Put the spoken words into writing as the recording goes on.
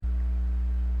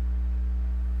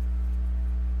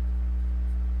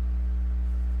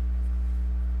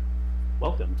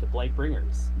Welcome to Blight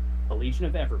Bringers, a Legion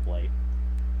of Everblight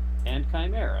and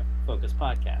Chimera focused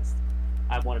podcast.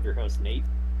 I'm one of your hosts, Nate,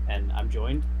 and I'm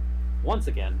joined once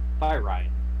again by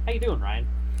Ryan. How you doing, Ryan?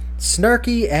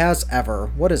 Snarky as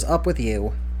ever. What is up with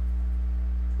you?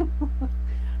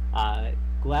 Glad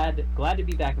to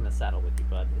be back in the saddle with you,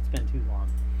 bud. It's been too long.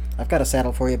 I've got a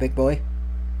saddle for you, big boy.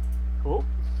 Cool.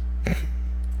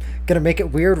 Gonna make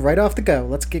it weird right off the go.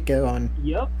 Let's get going.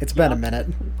 It's been a minute.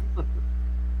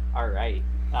 All right.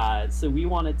 So we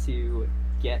wanted to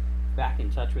get back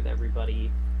in touch with everybody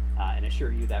and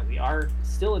assure you that we are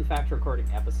still, in fact, recording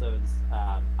episodes.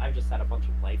 I've just had a bunch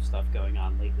of life stuff going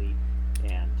on lately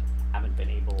and haven't been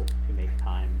able to make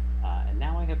time. And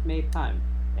now I have made time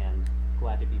and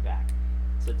glad to be back.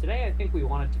 So today I think we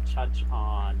wanted to touch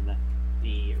on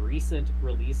the recent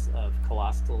release of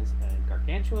Colossals and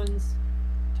Gargantuans,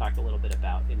 talk a little bit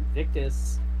about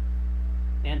Invictus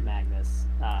and Magnus,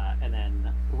 and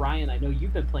then Ryan, I know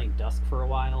you've been playing Dusk for a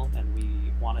while, and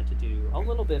we wanted to do a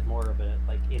little bit more of a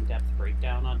in-depth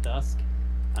breakdown on Dusk,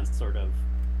 on sort of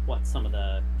what some of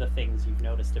the things you've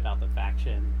noticed about the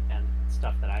faction and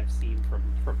stuff that I've seen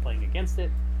from playing against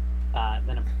it.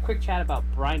 Then a quick chat about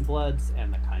brinebloods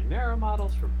and the Chimera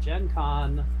models from Gen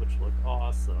Con, which look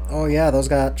awesome. Oh yeah, those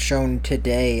got shown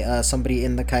today. Somebody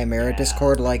in the Chimera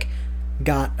Discord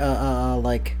got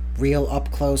real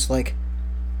up close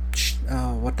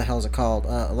what the hell is it called?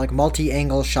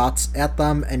 Multi-angle shots at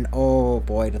them, and oh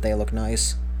boy, do they look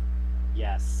nice.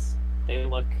 Yes, they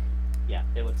look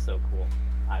so cool.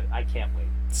 I can't wait.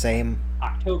 Same.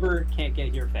 October can't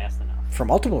get here fast enough. For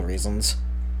multiple reasons.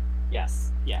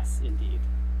 Yes, indeed.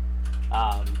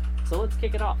 So let's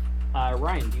kick it off.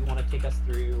 Ryan, do you want to take us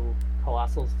through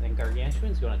Colossals and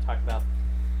Gargantuans? Do you want to talk about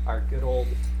our good old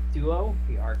duo,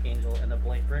 the Archangel and the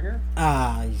Blight Bringer?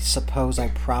 I suppose I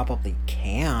probably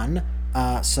can.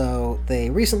 So they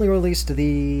recently released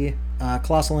the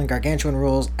Colossal and Gargantuan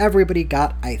rules. Everybody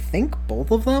got, I think,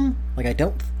 both of them. I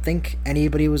don't think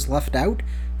anybody was left out,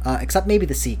 except maybe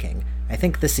the Sea King. I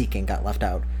think the Sea King got left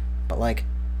out. But,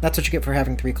 that's what you get for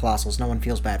having 3 Colossals. No one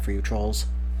feels bad for you, trolls.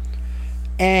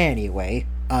 Anyway,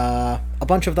 a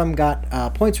bunch of them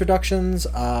got points reductions.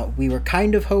 We were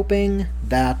kind of hoping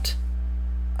that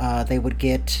they would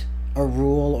get a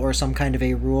rule or some kind of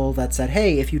a rule that said,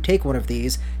 hey, if you take one of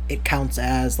these, it counts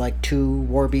as 2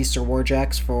 War Beasts or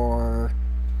Warjacks for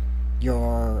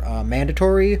your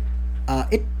mandatory.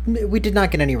 We did not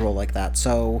get any rule like that,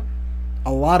 so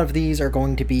a lot of these are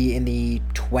going to be in the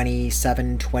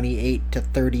 27, 28 to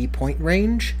 30 point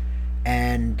range,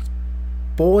 and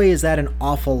boy, is that an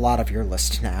awful lot of your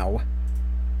list now.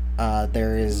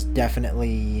 There is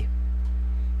definitely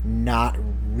not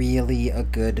really a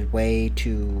good way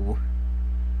to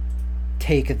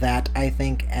take that, I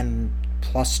think, and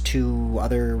plus 2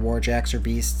 other Warjacks or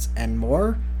Beasts and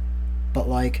more. But,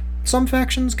 some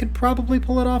factions could probably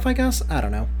pull it off, I guess? I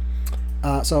don't know.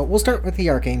 So we'll start with the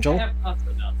Archangel. I have thoughts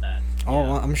about that. Oh,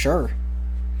 yeah. I'm sure.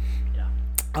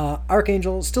 Yeah.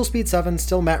 Archangel, still speed 7,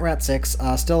 still Mat Rat 6,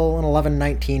 still an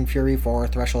 11-19, Fury 4,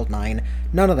 Threshold 9.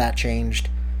 None of that changed.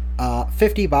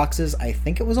 50 boxes, I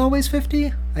think it was always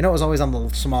 50? I know it was always on the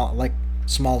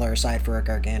smaller side for a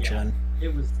Gargantuan. Yeah,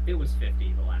 it was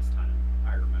 50 the last time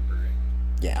I remember it.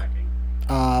 Yeah.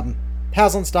 Checking.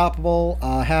 Has Unstoppable,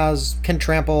 can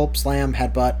trample, slam,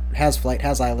 headbutt, has flight,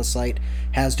 has eyeless sight,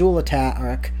 has dual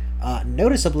attack,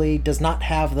 noticeably does not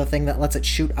have the thing that lets it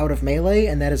shoot out of melee,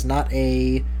 and that is not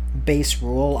a base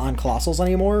rule on Colossals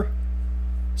anymore.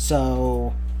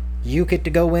 So you get to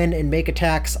go in and make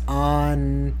attacks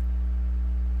on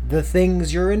the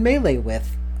things you're in melee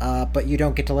with, but you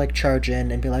don't get to charge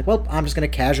in and be like, well, I'm just going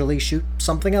to casually shoot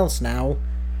something else now.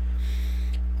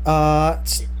 I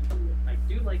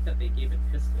do like that they gave it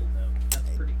pistol, though. That's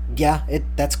pretty cool. Yeah,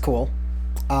 that's cool.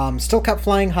 Still kept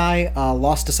flying high,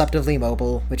 lost Deceptively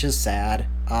Mobile, which is sad.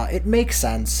 It makes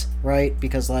sense, right?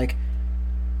 Because,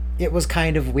 it was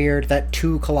kind of weird that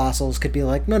 2 Colossals could be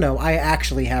like, no, I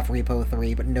actually have Repo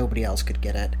 3, but nobody else could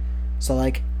get it. So,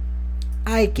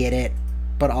 I get it,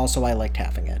 but also I liked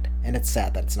having it, and it's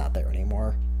sad that it's not there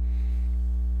anymore.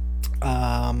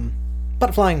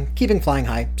 But keeping flying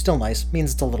high, still nice,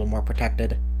 means it's a little more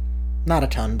protected. Not a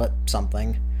ton, but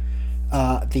something.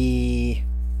 The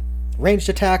ranged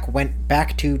attack went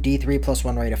back to D3 plus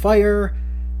 1 rate of fire.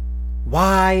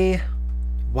 Why?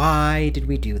 Why did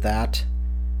we do that?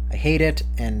 I hate it,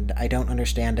 and I don't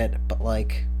understand it, but,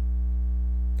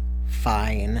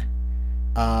 fine.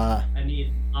 I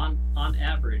mean, on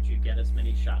average, you get as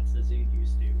many shots as you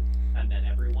used to, and then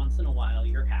every once in a while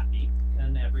you're happy,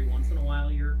 and every once in a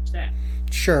while you're sad.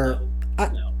 Sure.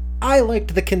 So, I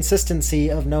liked the consistency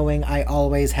of knowing I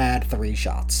always had 3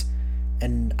 shots.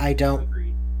 And I don't...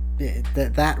 Agreed.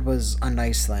 That was a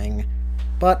nice thing.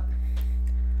 But,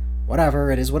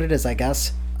 whatever, it is what it is, I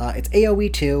guess. It's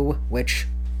AoE 2, which,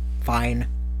 fine.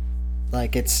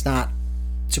 Like, it's not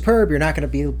superb, you're not going to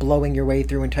be blowing your way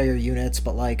through entire units,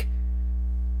 but, like,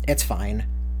 it's fine.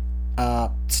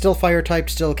 Still fire type,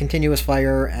 still continuous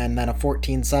fire, and then a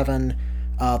 14-7.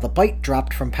 The bite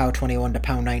dropped from POW 21 to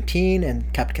POW 19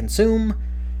 and kept consume.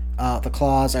 The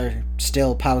claws are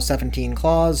still POW 17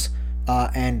 claws,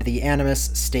 and the animus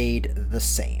stayed the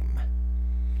same.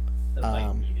 The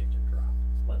bite needed to drop,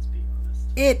 let's be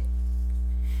honest.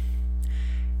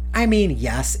 I mean,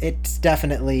 yes, it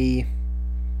definitely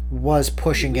was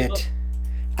pushing it.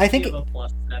 I think we have a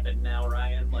 +7 now,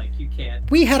 Ryan. Like, you can't.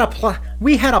 We had a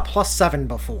 +7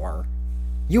 before.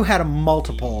 You had a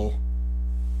multiple.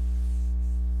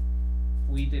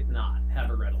 We did not have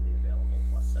a readily available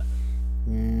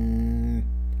 +7.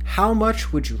 How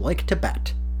much would you like to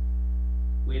bet?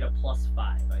 We had a +5.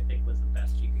 I think was the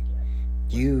best you could get.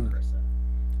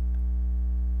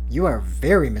 You are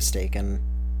very mistaken.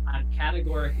 I'm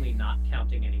categorically not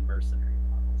counting any mercenary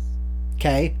models.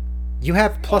 Okay. You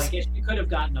have I guess you could have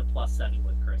gotten a +7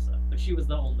 with Krissa, but she was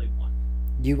the only one.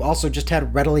 You also just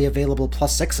had readily available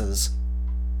 +6s.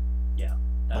 Yeah,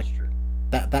 that's true.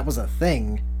 That was a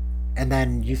thing. And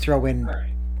then you throw in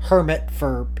Right. Hermit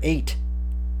for 8.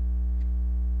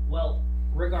 Well,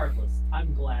 regardless,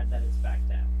 I'm glad that it's back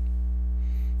down.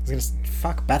 I was gonna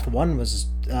fuck, Beth 1 was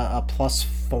a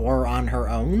 +4 on her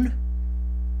own.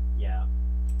 Yeah.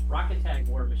 Rocket Tag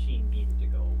War Machine needed to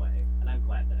go away, and I'm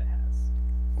glad that it has.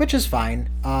 Which is fine.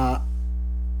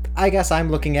 I guess I'm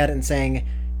looking at it and saying,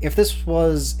 if this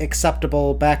was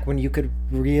acceptable back when you could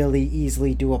really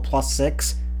easily do a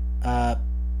 +6,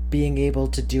 being able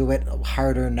to do it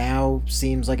harder now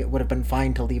seems like it would have been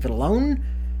fine to leave it alone,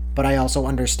 but I also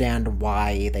understand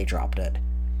why they dropped it.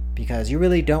 Because you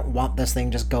really don't want this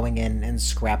thing just going in and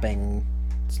scrapping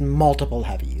multiple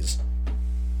heavies.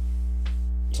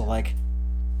 So, like,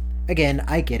 again,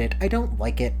 I get it. I don't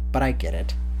like it, but I get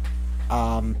it.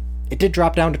 It did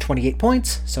drop down to 28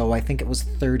 points, so I think it was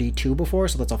 32 before,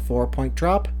 so that's a 4-point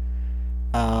drop.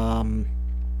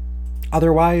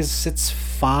 Otherwise, it's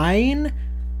fine.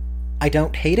 I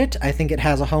don't hate it. I think it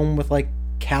has a home with, like,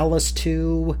 Callus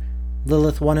 2,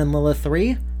 Lilith 1, and Lilith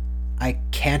 3. I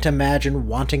can't imagine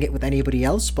wanting it with anybody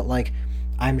else, but, like,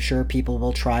 I'm sure people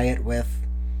will try it with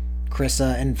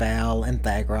Krissa and Val and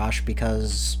Thagrosh,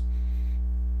 because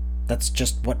that's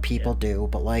just what people do,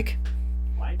 but, like...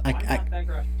 Why not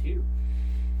Thagrosh 2?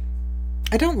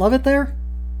 I don't love it there.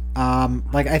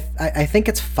 Like, I think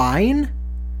it's fine,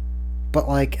 but,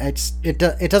 like, it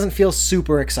doesn't feel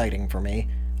super exciting for me.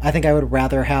 I think I would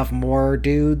rather have more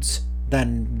dudes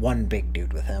than one big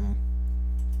dude with him.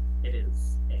 It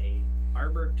is a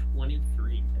Arbor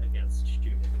 23 against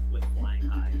shooting with Flying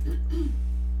High.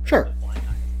 Sure. With Flying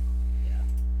High. Yeah.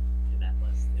 In that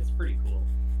list. It's pretty cool.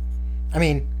 I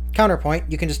mean, counterpoint,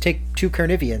 you can just take 2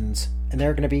 Carnivians, and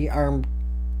they're going to be armed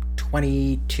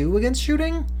 22 against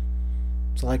shooting?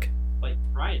 So, like... Like,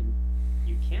 Ryan,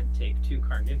 you can't take 2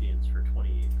 Carnivians for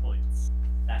 28 points.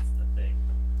 That's the thing.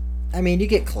 I mean, you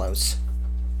get close.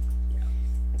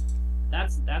 Yeah.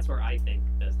 That's where I think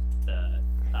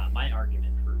my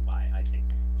argument for why I think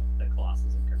the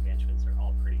Colossals and Gargantuans are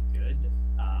all pretty good.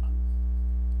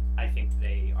 I think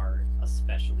they are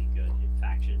especially good in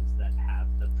factions that have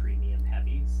the premium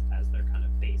heavies as their kind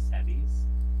of base heavies.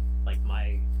 Like,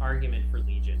 my argument for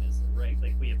Legion is, right,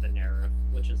 like, we have the Nerif,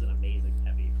 which is an amazing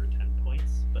heavy for 10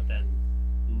 points, but then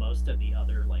most of the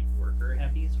other, like, worker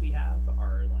heavies we have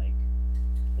are, like,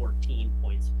 14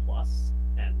 points plus,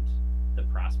 and the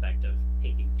prospect of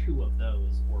taking 2 of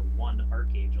those or 1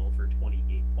 Archangel for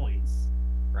 28 points,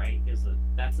 right,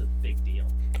 that's a big deal.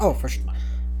 Oh, for sure.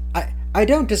 I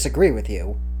don't disagree with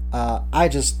you. I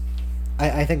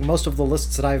think most of the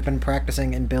lists that I've been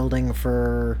practicing and building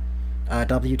for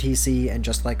WTC and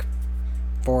just, like,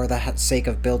 for the sake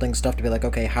of building stuff to be like,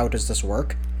 okay, how does this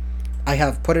work? I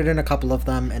have put it in a couple of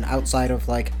them, and outside of,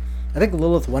 like, I think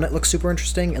Lilith 1, it looks super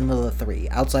interesting, and Lilith 3.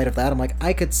 Outside of that, I'm like,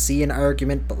 I could see an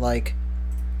argument, but, like,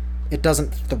 it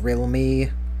doesn't thrill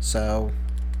me, so...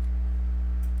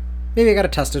 Maybe I gotta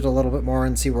test it a little bit more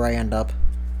and see where I end up.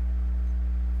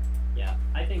 Yeah,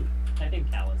 I think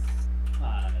Callus,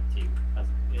 too,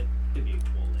 it could be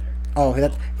cool there.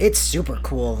 Oh, it's super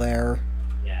cool there.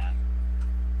 Yeah.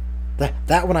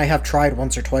 That one I have tried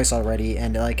once or twice already,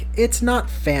 and, like, it's not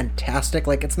fantastic.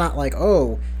 Like, it's not like,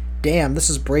 oh, damn, this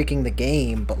is breaking the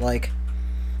game, but, like,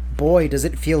 boy, does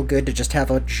it feel good to just have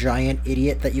a giant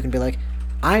idiot that you can be like,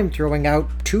 I'm throwing out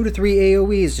 2 to 3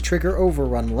 AoEs to trigger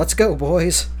Overrun. Let's go,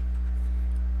 boys.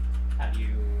 Have you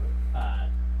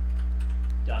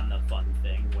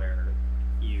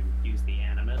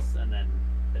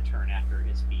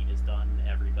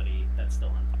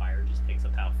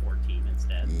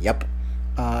Yep.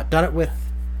 Done it with...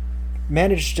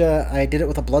 I did it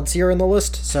with a Bloodseer in the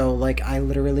list, so, like, I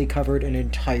literally covered an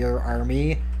entire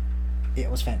army. It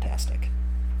was fantastic.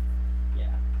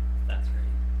 Yeah, that's great.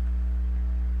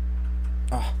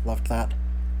 Oh, loved that.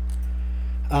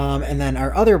 And then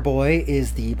our other boy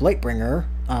is the Blight Bringer,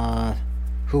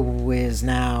 who is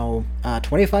now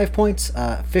 25 points,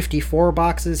 54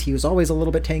 boxes. He was always a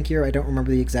little bit tankier. I don't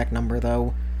remember the exact number,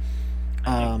 though.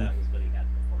 I think that was what he had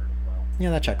before as well. Yeah,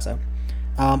 that checks out.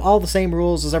 All the same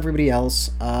rules as everybody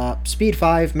else. Speed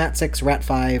 5, Mat 6, Rat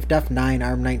 5, Def 9,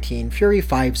 Arm 19, Fury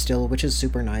 5 still, which is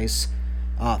super nice.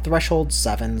 Threshold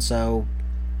 7, so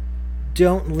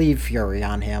don't leave Fury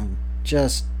on him.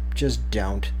 Just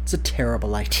don't. It's a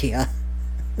terrible idea.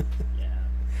 Yeah.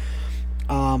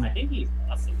 I think he's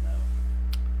awesome,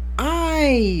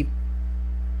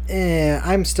 though.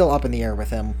 I'm still up in the air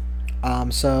with him.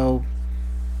 So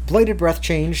Blighted Breath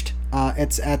changed.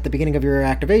 It's at the beginning of your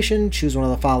activation. Choose one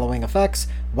of the following effects.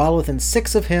 While within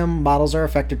 6 of him, models are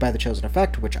affected by the chosen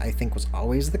effect, which I think was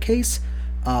always the case.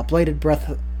 Blighted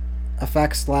Breath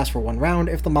effects last for 1 round.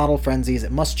 If the model frenzies,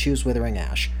 it must choose Withering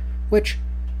Ash, which,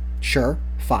 sure,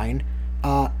 fine.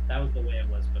 That was the way it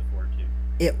was before, too.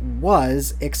 It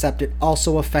was, except it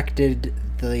also affected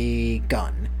the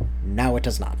gun. Now it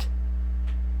does not,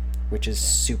 which is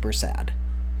super sad.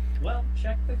 Well,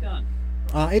 check the gun.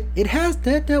 It has...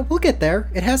 we'll get there.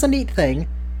 It has a neat thing.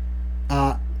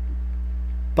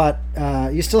 But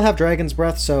you still have Dragon's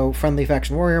Breath, so friendly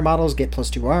faction warrior models get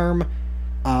 +2 arm,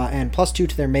 and +2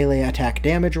 to their melee attack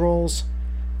damage rolls.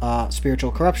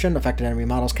 Spiritual Corruption, affected enemy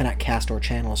models cannot cast or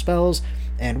channel spells.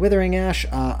 And Withering Ash,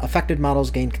 affected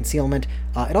models gain concealment.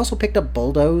 It also picked up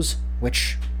Bulldoze,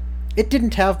 which it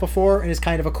didn't have before, and is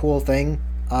kind of a cool thing.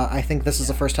 I think this is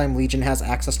the first time Legion has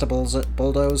access to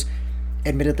Bulldoze.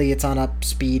 Admittedly, it's on a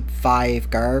speed 5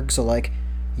 Garg, so, like,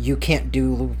 you can't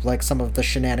do, like, some of the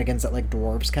shenanigans that, like,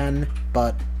 dwarves can,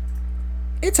 but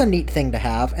it's a neat thing to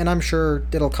have, and I'm sure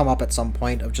it'll come up at some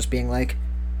point of just being like,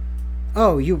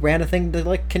 oh, you ran a thing to,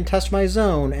 like, contest my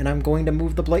zone, and I'm going to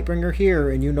move the Blightbringer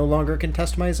here, and you no longer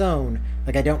contest my zone.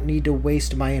 Like, I don't need to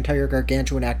waste my entire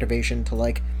Gargantuan activation to,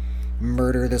 like,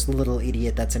 murder this little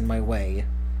idiot that's in my way.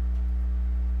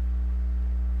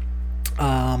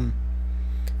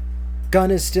 Gun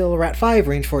is still Rat 5,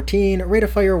 range 14, rate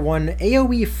of fire 1,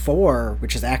 AoE 4,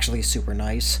 which is actually super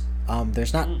nice.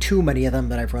 There's not too many of them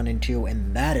that I've run into,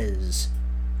 and that is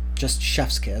just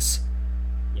chef's kiss.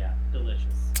 Yeah, delicious.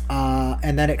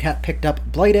 And then it picked up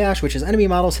Blight Ash, which is enemy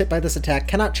models hit by this attack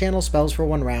cannot channel spells for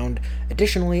 1 round.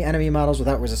 Additionally, enemy models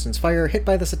without resistance fire hit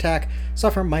by this attack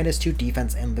suffer -2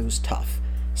 defense and lose tough.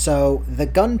 So the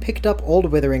gun picked up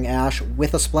Old Withering Ash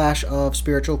with a splash of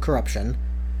Spiritual Corruption,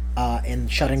 and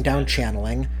shutting down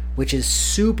channeling, which is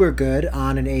super good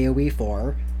on an AoE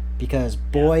 4, because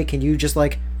boy, can you just,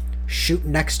 like, shoot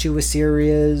next to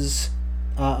Assyria's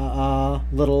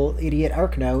little idiot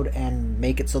arc node and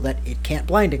make it so that it can't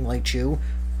blinding light you,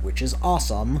 which is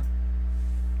awesome.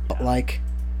 But, like,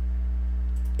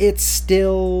 it's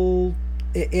still...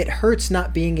 It hurts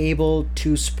not being able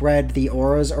to spread the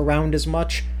auras around as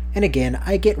much, and again,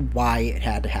 I get why it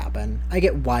had to happen. I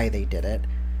get why they did it.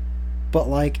 But,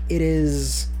 like,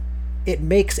 it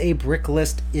makes a brick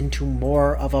list into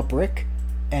more of a brick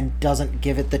and doesn't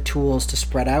give it the tools to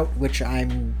spread out, which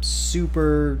I'm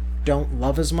super don't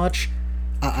love as much.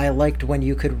 I liked when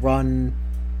you could run,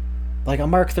 like, a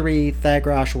Mark III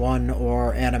Thagrosh 1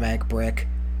 or Animag brick,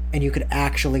 and you could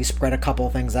actually spread a couple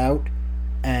things out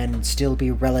and still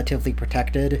be relatively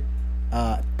protected.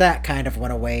 That kind of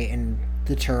went away in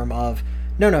the term of,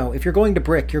 no, if you're going to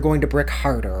brick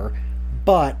harder,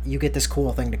 but you get this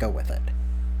cool thing to go with it.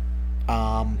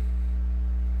 I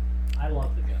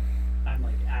love the gun. I'm,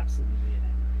 like, absolutely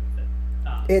enamored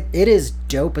with it. It is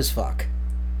dope as fuck.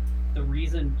 The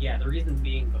reason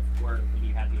being, before, when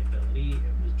you had the ability,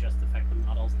 it was just affecting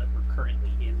models that were currently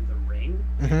in the ring,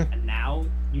 and now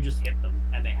you just hit them,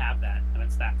 and they have that, and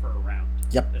it's that for a round.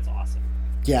 Yep. It's awesome.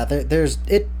 Yeah,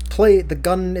 the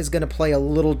gun is going to play a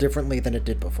little differently than it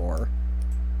did before.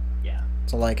 Yeah.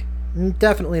 So, like,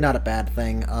 definitely not a bad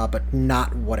thing, but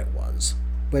not what it was.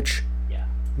 Which,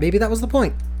 maybe that was the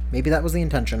point. Maybe that was the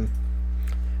intention.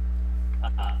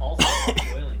 Also,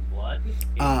 Boiling Blood is,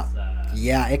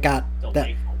 yeah, it got...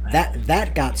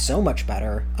 That got so much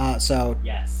better. So,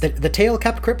 yes. The tail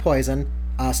kept crit poison,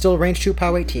 still range 2,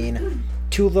 POW 18.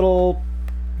 2 little,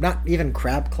 not even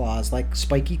crab claws, like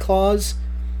spiky claws,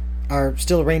 are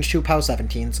still range 2, POW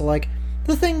 17. So, like,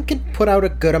 the thing can put out a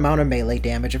good amount of melee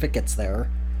damage if it gets there.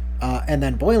 And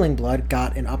then Boiling Blood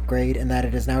got an upgrade in that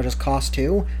it is now just cost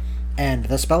 2, And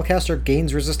the spellcaster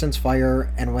gains resistance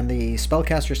fire, and when the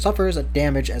spellcaster suffers a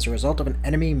damage as a result of an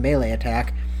enemy melee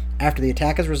attack, after the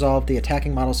attack is resolved, the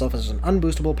attacking model suffers an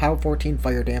unboostable POW 14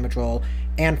 fire damage roll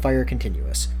and fire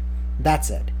continuous. That's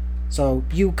it. So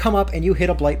you come up and you hit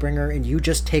a Blightbringer and you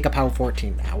just take a POW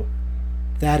 14 now.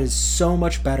 That is so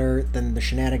much better than the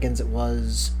shenanigans it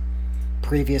was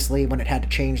previously when it had to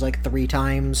change like 3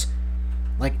 times.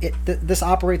 Like, this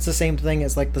operates the same thing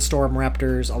as like the Storm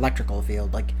Raptor's electrical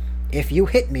field. Like, if you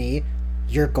hit me,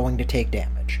 you're going to take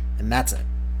damage. And that's it.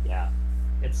 Yeah.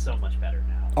 It's so much better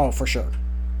now. Oh, for sure.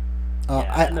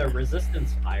 And the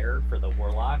resistance fire for the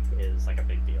Warlock is like a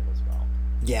big deal as well.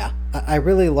 Yeah. I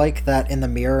really like that in the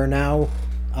mirror now.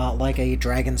 Like a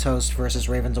Dragon's Host versus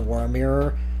Ravens of War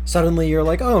mirror. Suddenly you're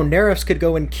like, oh, Nerfs could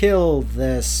go and kill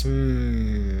this.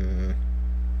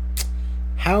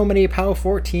 How many POW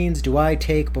 14s do I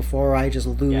take before I just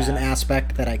lose an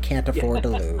aspect that I can't afford to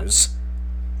lose?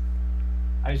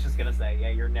 I was just gonna say, yeah,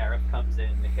 your Nerf comes in,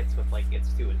 it hits with like its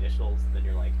 2 initials, and then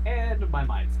you're like, and my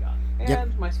mind's gone,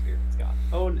 and my spirit's gone.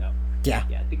 Oh no. Yeah.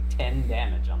 Yeah, I think 10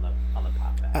 damage on the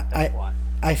pop back. That's why.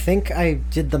 I think I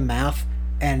did the math,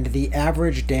 and the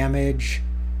average damage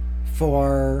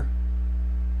for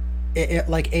it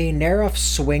like a Nerf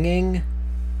swinging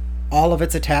all of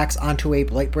its attacks onto a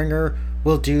Blightbringer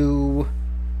will do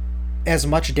as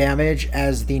much damage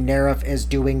as the Nerf is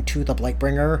doing to the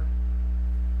Blightbringer.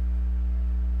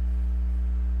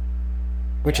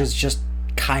 Which is just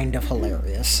kind of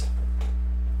hilarious.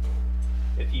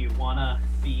 If you want to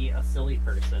be a silly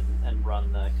person and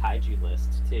run the kaiju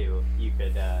list too, you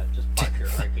could just park your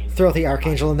Archangel. Throw the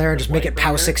Archangel in there and just make it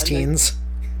POW 16s.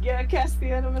 Yeah, cast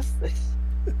the Animus.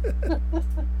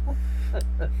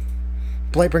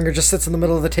 Blightbringer just sits in the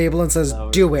middle of the table and says,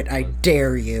 do it, I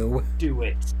dare you. Do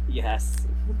it, yes.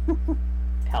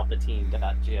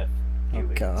 Palpatine.gif. Oh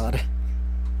god.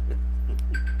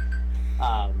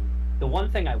 The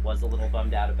one thing I was a little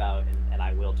bummed out about, and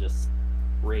I will just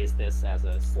raise this as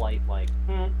a slight, like,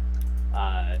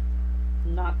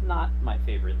 not my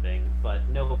favorite thing, but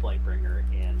no Blightbringer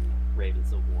in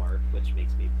Ravens of War, which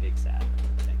makes me big sad,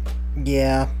 I think.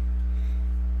 Yeah.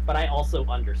 But I also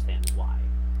understand why.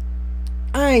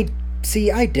 I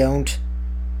don't.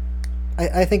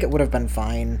 I think it would have been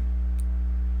fine.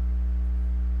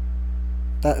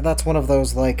 That's one of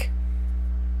those, like,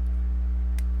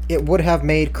 it would have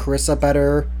made Carissa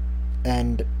better,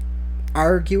 and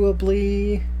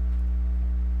arguably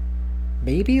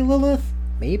maybe Lilith?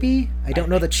 Maybe? I don't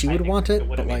know that she would want it,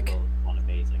 but like,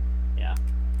 amazing. Yeah.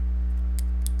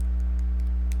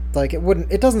 Like,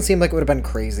 it doesn't seem like it would have been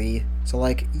crazy. So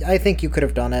like, I think you could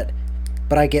have done it,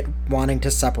 but I get wanting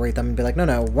to separate them and be like,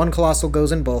 no, one Colossal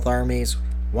goes in both armies,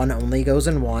 one only goes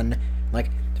in one.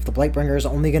 Like, if the Blightbringer is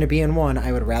only going to be in one,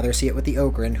 I would rather see it with the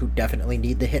Ogryn, who definitely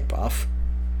need the hit buff.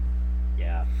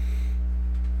 Yeah.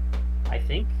 I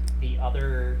think the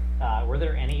other... were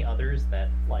there any others that,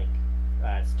 like,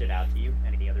 stood out to you?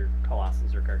 Any other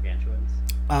Colossals or Gargantuans?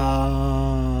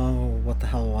 What the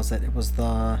hell was it? It was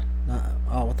the...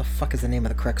 what the fuck is the name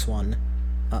of the Crix one?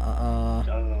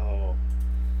 Oh.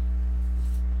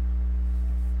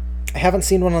 I haven't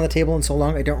seen one on the table in so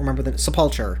long, I don't remember the...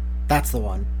 Sepulture. That's the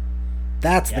one.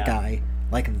 That's the guy.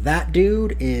 Like, that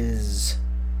dude is...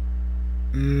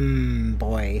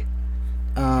 boy.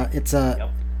 It's a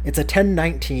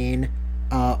 1019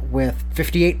 with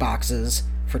 58 boxes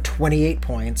for 28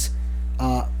 points,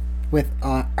 with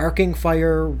Arcing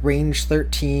Fire, range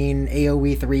 13,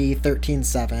 AoE 3,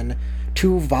 13-7,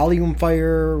 2 Volume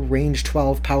Fire, range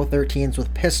 12, POW 13s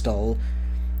with pistol,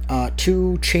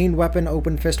 2 Chain Weapon,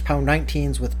 Open Fist, POW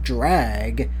 19s with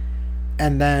drag,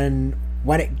 and then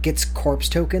when it gets corpse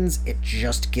tokens, it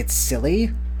just gets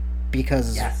silly,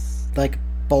 because, like,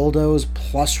 Bulldoze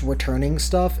plus returning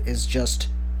stuff is just...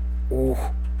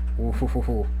 Yeah,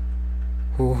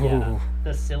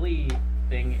 the silly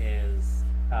thing is,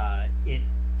 it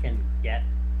can get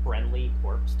friendly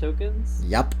corpse tokens.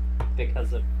 Yep.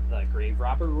 Because of the Grave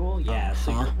Robber rule. Yeah,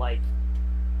 so you're like,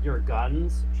 your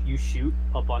guns, you shoot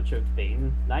a bunch of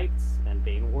Bane Knights and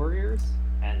Bane Warriors,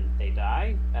 and they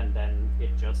die, and then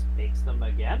it just makes them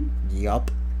again.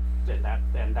 Yup.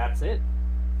 And that's it.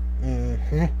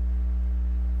 Mm-hmm.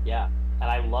 Yeah, and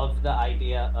I love the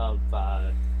idea of,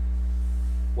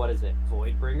 what is it,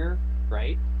 Voidbringer,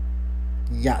 right?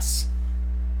 Yes.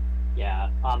 Yeah,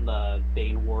 on the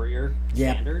Bane Warrior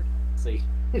standard. So you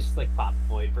just, like, pop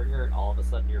Voidbringer, and all of a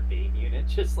sudden your Bane unit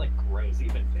just, like, grows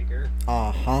even bigger.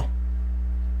 Uh-huh.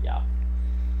 Yeah.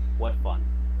 What fun.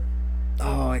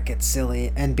 Oh, it gets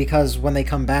silly. And because when they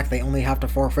come back, they only have to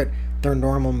forfeit their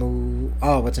normal move...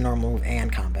 Oh, it's a normal move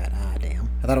and combat. Ah, damn.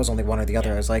 I thought it was only one or the other.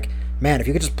 Yeah. I was like, man, if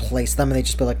you could just place them and they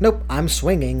just be like, nope, I'm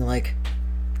swinging, like,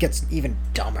 it gets even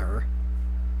dumber.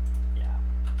 Yeah.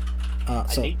 I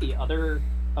So think the other...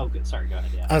 Oh, good. Sorry, go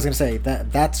ahead, yeah. I was gonna say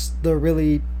that's the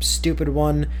really stupid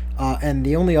one, and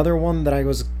the only other one that I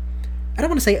don't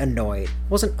want to say annoyed.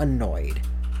 Wasn't annoyed.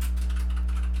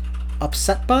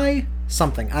 Upset by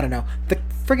something. I don't know. The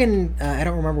friggin' I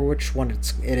don't remember which one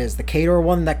it is. The Kador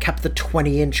one that kept the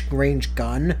 20-inch range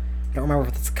gun. I don't remember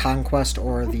if it's Conquest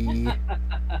or the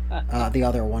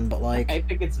other one, but like I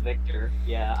think it's Victor.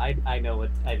 Yeah, I know what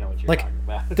you're like talking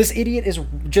about. this idiot is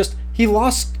just he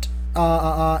lost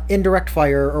indirect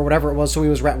fire or whatever it was, so he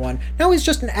was Ret 1. Now he's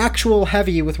just an actual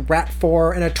heavy with Rat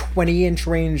 4 and a 20-inch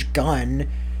range gun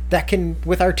that can,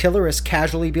 with artillerists,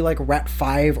 casually be like Rat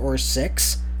 5 or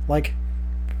 6. Like,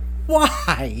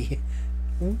 why?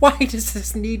 Why does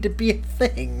this need to be a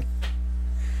thing?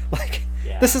 Like,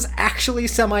 Yeah. this is actually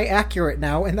semi-accurate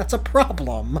now, and that's a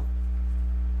problem.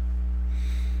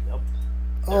 Nope.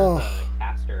 Oh. There's a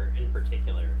caster in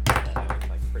particular that I was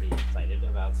like pretty excited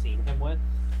about seeing him with.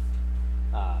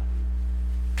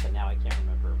 But now I can't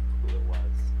remember who it was.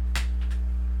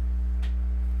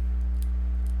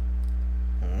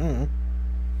 Mm.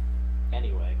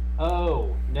 Anyway.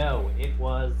 Oh, no, it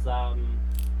was,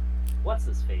 what's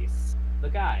his face? The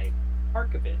guy,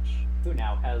 Arkovich, who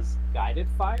now has guided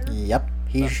fire? Yep,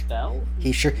 The spell?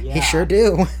 he sure Yeah.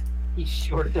 do. He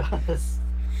sure does.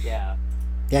 Yeah.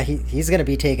 Yeah, he's gonna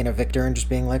be taking a Victor and just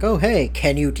being like, oh hey,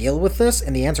 can you deal with this?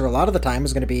 And the answer a lot of the time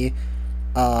is gonna be,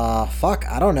 fuck,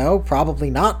 I don't know, probably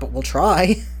not, but we'll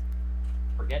try.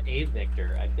 Forget a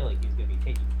Victor. I feel like he's gonna be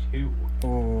taking 2.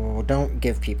 Oh, don't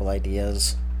give people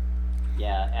ideas.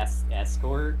 Yeah,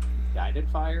 escort, guided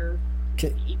fire.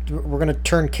 We're gonna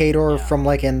turn Kador Yeah. from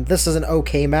like an this is an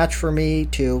okay match for me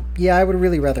to yeah, I would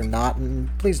really rather not, and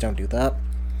please don't do that.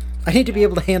 I need to be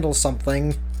able to handle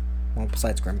something. Well,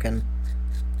 besides Grimkin.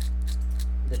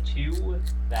 The 2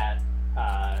 that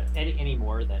any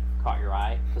more that caught your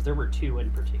eye, because there were 2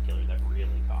 in particular that really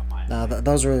caught my eye.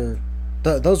 Those were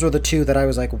the 2 that I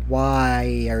was like,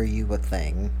 why are you a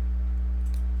thing?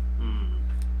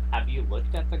 Have you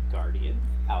looked at the Guardian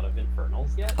out of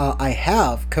Infernals yet? I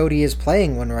have. Cody is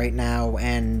playing one right now,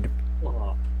 and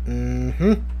Oh,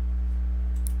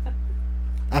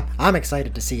 I'm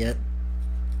excited to see it.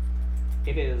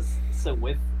 it is so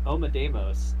with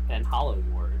Omademos and Hollow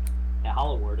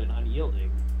Ward and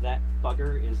Unyielding. That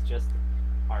bugger is just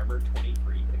armor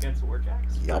 23 against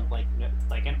Warjacks. Yep.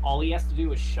 And all he has to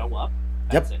do is show up.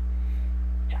 That's Yep. it.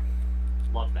 Yeah,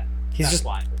 love that. He's That's just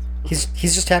why.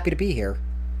 he's just happy to be here.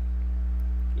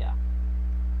 Yeah.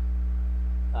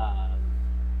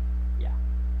 Yeah.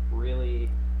 Really,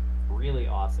 really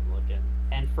awesome looking.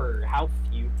 And for how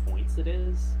few points it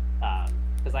is,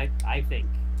 because I think,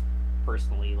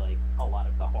 personally, like, a lot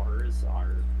of the horrors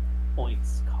are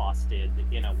points costed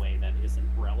in a way that isn't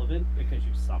relevant because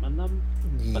you summon them.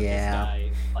 But this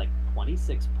guy, like,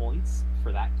 26 points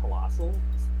for that colossal,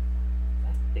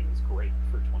 that thing's great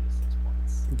for 26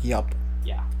 points. Yup.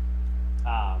 Yeah.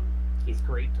 He's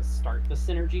great to start the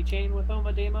synergy chain with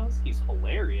Omademos. He's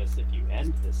hilarious if you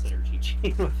end the synergy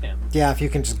chain with him. Yeah, if you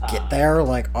can just get there,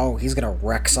 like, oh, he's gonna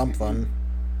wreck something.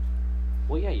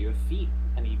 Well, yeah, you have feet,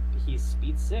 and he's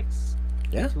speed 6.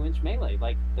 Yeah. 2-inch melee.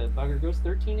 Like, the bugger goes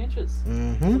 13 inches.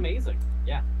 Mm-hmm. It's amazing.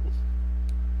 Yeah.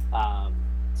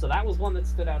 So that was one that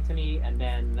stood out to me, and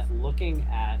then looking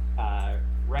at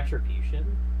Retribution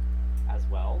as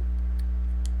well,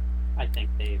 I think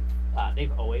they've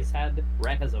always had,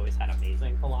 Ret has always had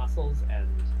amazing colossals, and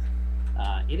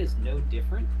it is no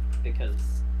different,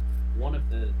 because one of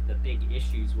the big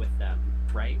issues with them,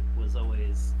 right, was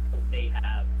always they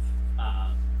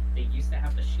used to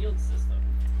have the shield system.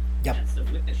 Yep. And so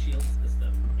with the shield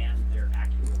system and their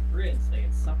actual grids, they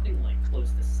had something like close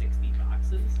to 60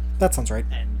 boxes. That sounds right.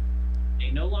 And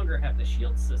they no longer have the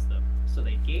shield system, so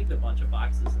they gained a bunch of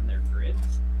boxes in their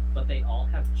grids, but they all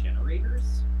have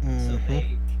generators, so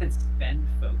they can spend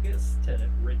focus to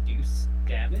reduce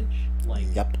damage, like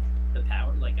Yep. the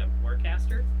power, like a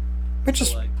Warcaster. Which is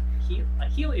So a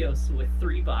Helios with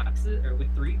 3 boxes, or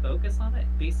with 3 focus on it,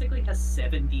 basically has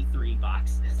 73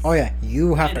 boxes. oh yeah,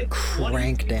 you have And to it's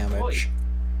crank 22 damage. points.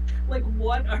 Like,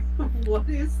 what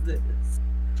is this?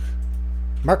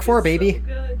 Mark 4, It's baby. So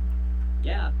good.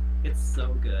 Yeah, it's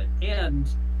so good. And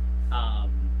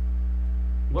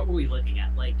what were we looking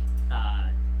at? Like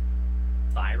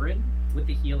Byron with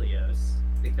the Helios,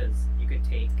 because you could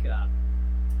take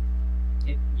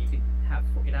it. You can have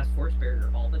it has Force Barrier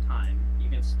all the time. You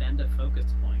can spend a focus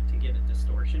point to get a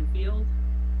distortion field,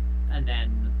 and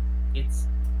then it's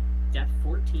Def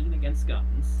 14 against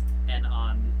guns. And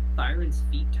on Byron's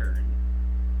feet turn,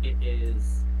 It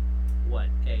is what,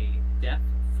 a depth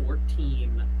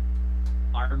 14,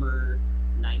 armor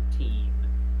 19.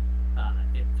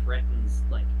 It threatens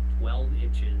like 12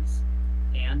 inches,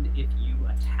 and if you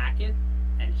attack it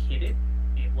and hit it,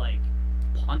 it like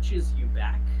punches you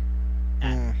back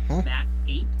at Mat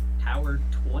 8, power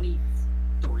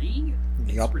 23.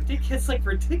 It's ridiculous. It's like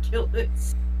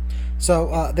ridiculous.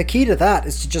 So the key to that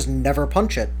is to just never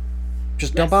punch it.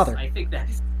 Just don't bother. I think that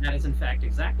is in fact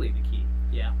exactly the key.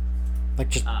 Yeah. Like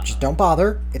just don't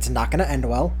bother. It's not going to end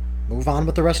well. Move on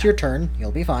with the rest of your turn.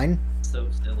 You'll be fine. So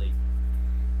silly.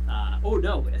 Oh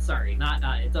no, sorry, not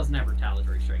it doesn't have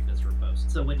retaliatory strength as riposte.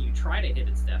 So when you try to hit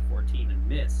its depth 14 and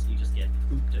miss, you just get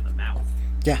pooped in the mouth.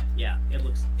 Yeah. Yeah, it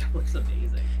looks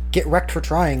amazing. Get wrecked for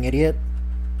trying, idiot.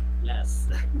 Yes.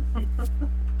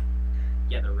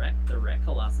 Yeah, the wreck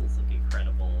colossals look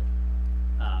incredible.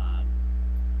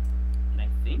 And I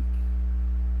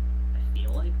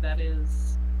feel like that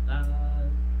is I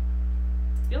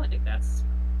feel like that's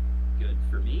good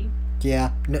for me.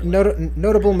 Yeah.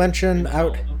 Notable mention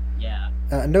out. Yeah.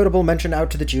 Notable mention out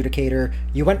to the Judicator.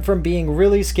 You went from being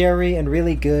really scary and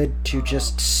really good to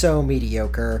just so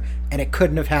mediocre, and it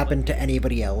couldn't have happened to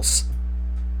anybody else.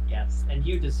 Yes, and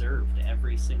you deserved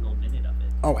every single minute of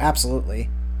it. Oh, absolutely.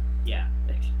 Yeah.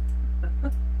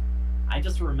 I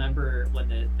just remember when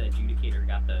the Judicator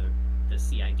got the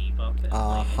CID bump and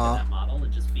playing into that model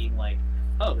and just being like,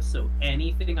 oh, so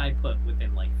anything I put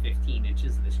within like 15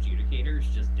 inches of this Judicator is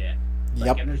just dead.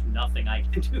 Like, and there's nothing I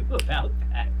can do about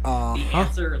that. The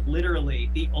answer, literally,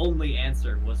 the only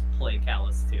answer was play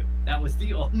Callus 2. That was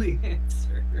the only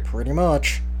answer. Pretty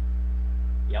much.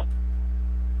 Yep.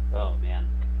 Oh, man.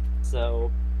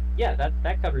 So, yeah,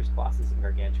 that covers Colossus and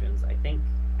Gargantuans. I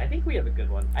think we have a good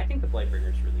one. I think the Blight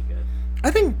Bringers is really good.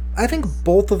 I think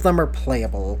both of them are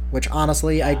playable, which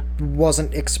honestly I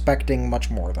wasn't expecting much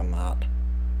more than that.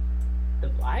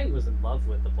 I was in love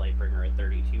with the Blight Bringer at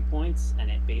 32 points,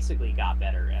 and it basically got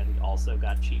better and also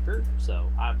got cheaper. So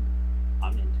I'm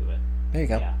into it. There you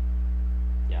go.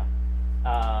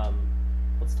 Yeah.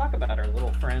 Let's talk about our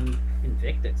little friend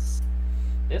Invictus.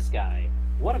 This guy,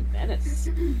 what a menace!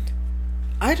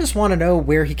 I just want to know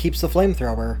where he keeps the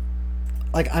flamethrower.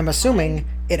 Like, I'm assuming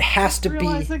it has to be.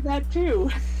 Realizing that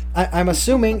too. I'm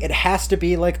assuming it has to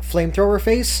be like flamethrower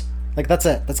face. Like, that's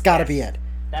it. That's got to be it.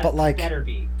 But like, better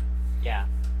be. Yeah.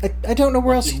 I don't know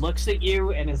where else. He looks at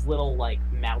you and his little like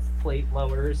mouth plate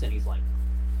lowers, and he's like,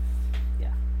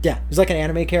 yeah. Yeah, he's like an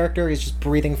anime character. He's just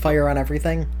breathing fire on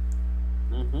everything.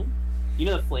 Mm-hmm. You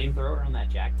know the flamethrower on that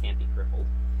jack can't be crippled.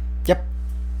 Yep.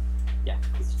 Yeah,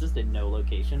 it's just in no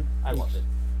location. I love it.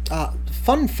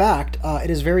 Fun fact, it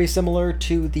is very similar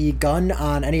to the gun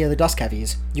on any of the Dusk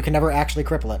Heavies. You can never actually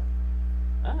cripple it.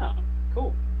 Oh,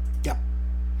 cool. Yep.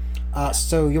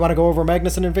 So you want to go over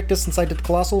Magnus and Invictus inside the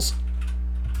Colossals?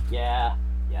 Yeah,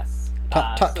 yes.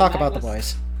 Talk about the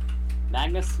boys.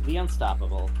 Magnus the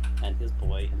Unstoppable and his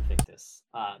boy Invictus.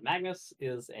 Magnus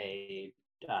is a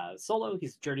solo.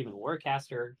 He's a journeyman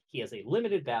warcaster. He has a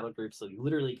limited battle group, so he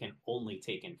literally can only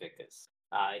take Invictus.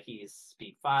 He's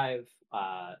speed 5,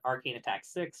 arcane attack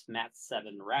 6, mat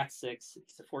 7, rat 6.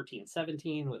 He's a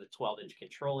 14-17 with a 12-inch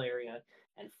control area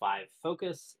and 5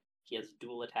 focus. He has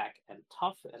dual attack and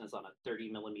tough and is on a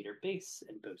 30mm base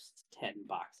and boasts 10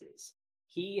 boxes.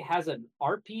 He has an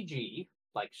RPG,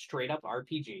 like straight up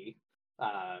RPG,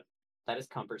 that is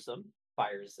cumbersome.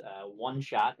 Fires one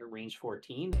shot at range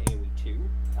 14, AoE 2,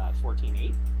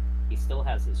 14-8. He still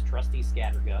has his trusty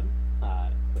scattergun,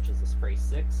 which is a spray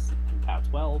 6 and POW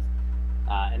 12.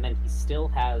 And then he still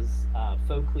has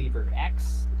Foe Cleaver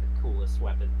X, the coolest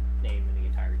weapon name in the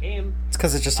entire game. It's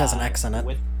because it just has an X in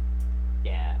it.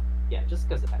 Yeah, just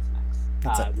because it has an X.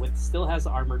 That's it. Still has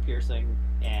armor piercing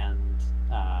and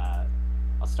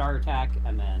a star attack,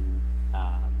 and then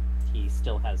he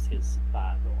still has his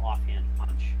offhand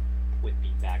punch with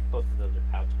beatback. Both of those are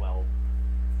POW 12.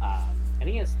 And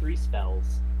he has 3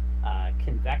 spells.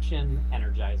 Convection,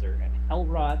 Energizer, and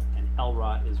Hellrot. And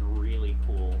Hellrot is really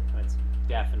cool. It's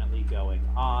definitely going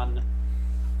on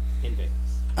Invictus.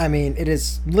 I mean, it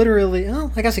is literally...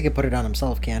 Oh, I guess he could put it on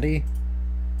himself, can't he?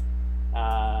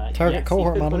 Target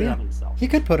cohort model, yeah. He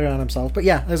could put it on himself. But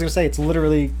yeah, I was going to say, it's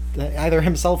literally either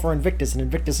himself or Invictus, and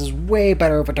Invictus is way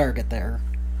better of a target there.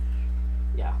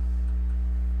 Yeah.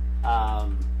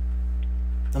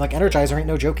 And like, Energizer ain't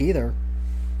no joke either.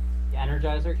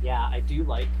 Energizer, yeah, I do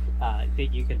like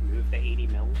that you can move the 80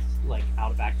 mils like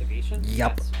out of activation.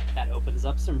 Yep. That opens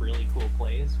up some really cool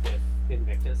plays with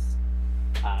Invictus,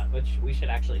 which we should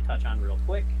actually touch on real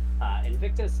quick.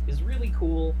 Invictus is really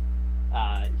cool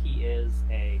He is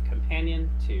a companion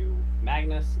to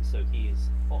Magnus, so he's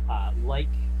like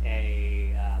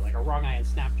a Wrong Eye and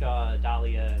Snapjaw,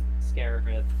 Dahlia,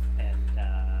 Scarabeth, and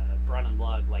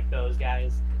brinebloods, like those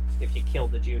guys. If you kill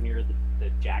the junior,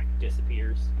 the Jack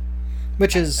disappears.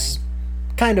 Which is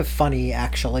kind of funny,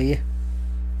 actually.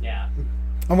 Yeah.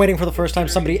 I'm waiting for the first time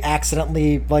somebody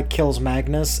accidentally like kills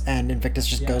Magnus and Invictus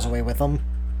just goes away with him.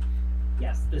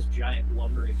 Yes, this giant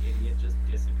lumbering idiot just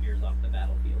disappears off the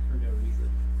battlefield for no reason.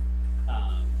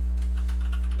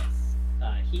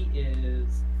 He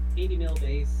is 80 mil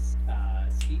base,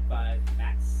 speed 5,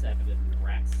 max 7,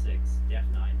 rack 6, def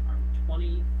 9, armor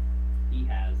 20. He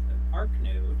has an arc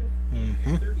node and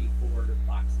 34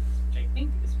 boxes, which I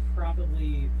think is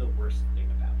probably the worst thing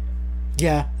about him.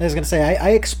 Yeah, I was gonna say,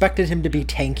 I expected him to be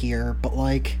tankier, but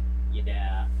like...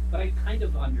 Yeah, but I kind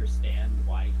of understand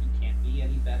why he can't be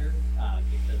any better,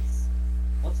 because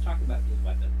let's talk about his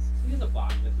weapons. So he has a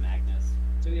bond with Magnus,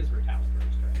 so he has retaliatory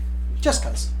strike. Just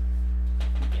cause.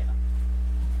 Yeah.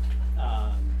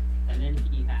 And then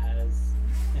he has,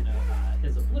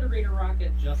 his obliterator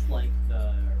rocket, just like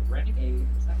the Renegade,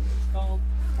 is that what it's called?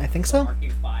 I think so.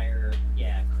 Arcing fire,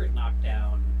 yeah, crit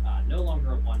knockdown, no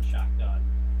longer a one-shot gun.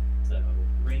 So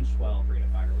range 12, rate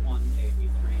of fire 1, AoE 3,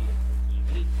 and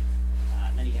 15 8.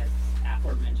 And then he has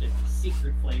aforementioned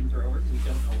secret flamethrower. We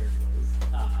don't know where it is.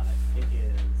 It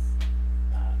is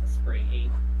a spray 8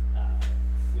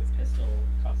 with pistol,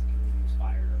 causes continuous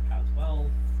fire of POW 12.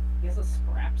 He has a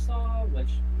scrap saw,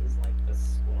 which is like the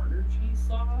Scorner G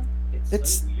saw.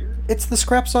 It's so weird. It's the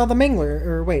scrap saw, the mangler,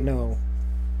 or wait, no.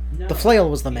 The flail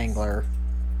was the mangler.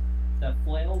 The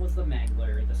flail was the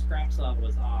mangler. The scrap saw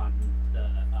was on the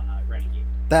Renegade.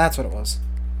 That's what it was.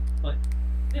 But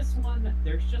this one,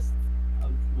 there's just a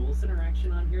rules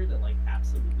interaction on here that like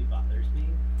absolutely bothers me.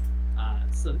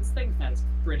 So this thing has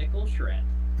critical shred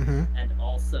and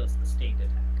also sustained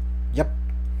attack. Yep.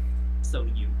 So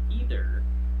you either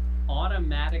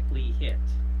automatically hit.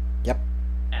 Yep.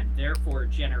 And therefore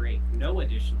generate no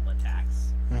additional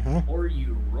attacks, or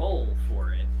you roll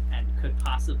for it and could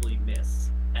possibly miss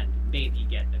and maybe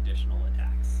get additional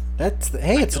attacks.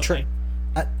 It's a trick.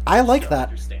 I like that.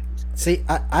 Understand. See,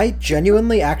 I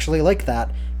genuinely actually like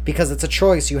that, because it's a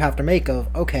choice you have to make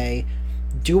of, okay,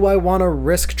 do I want to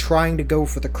risk trying to go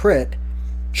for the crit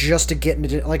just to get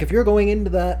into... Like, if you're going into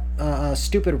that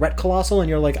stupid ret colossal and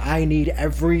you're like, I need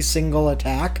every single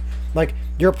attack, like,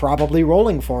 you're probably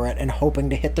rolling for it and hoping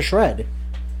to hit the shred.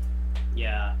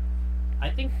 Yeah. I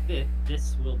think that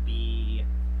this will be...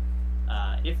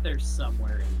 if there's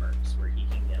somewhere in Mercs where he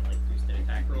can get, like, boosted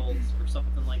attack rolls or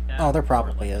something like that. Oh, there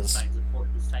probably is. Signs of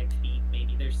importance type feat,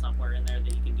 maybe there's somewhere in there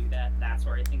that he can do that. That's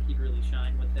where I think he'd really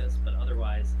shine with this, but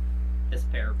otherwise, this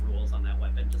pair of rules on that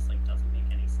weapon just, like, doesn't make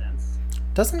any sense.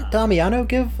 Doesn't Damiano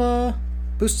give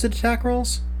boosted attack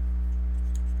rolls?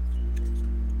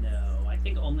 No, I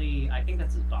think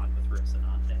that's his bond with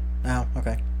Rocinante. Oh,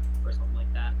 okay. Or something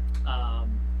like that.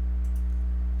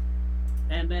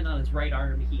 And then on his right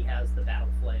arm, he has the Battle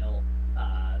Flail,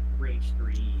 Rage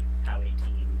 3, POW 18,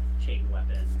 chain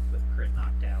weapon with crit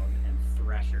knockdown, and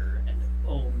Thresher. And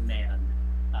oh man,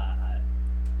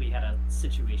 we had a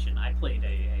situation. I played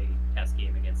a test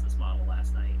game against this model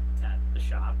last night at the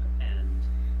shop, and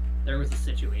there was a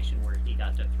situation where he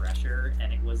got to Thresher,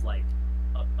 and it was like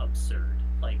absurd.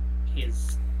 Like,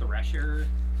 his Thresher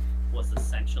was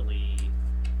essentially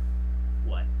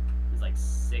what? It was like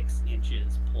 6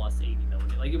 inches plus 80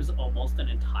 millimeters. Like, it was almost an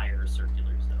entire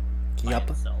circular zone by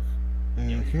itself.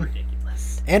 It was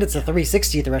ridiculous. And it's a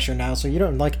 360 Thresher now, so you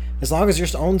don't, like, as long as your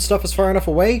own stuff is far enough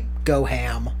away, go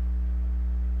ham.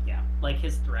 Yeah, like,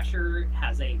 his Thresher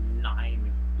has a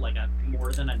 9, like,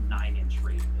 more than a 9-inch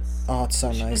radius. Oh, it's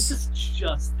so nice. This is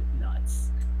just nuts.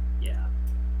 Yeah.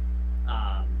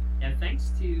 And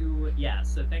thanks to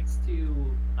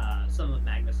some of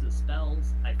Magnus's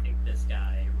spells, I think this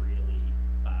guy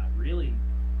really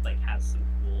like has some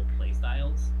cool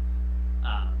playstyles.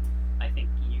 I think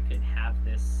you can have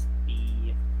this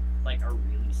be like a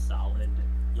really solid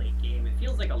late game. It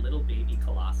feels like a little baby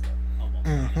colossal almost,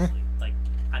 honestly. Like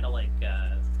kind of like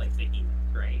Behemoth,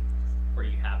 right? Where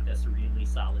you have this really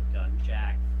solid gun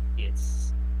jack.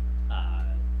 It's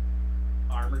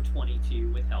armor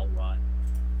 22 with Hell Rot,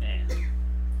 and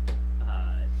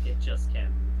it just can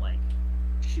like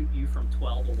shoot you from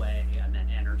 12 away and then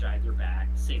energize your back.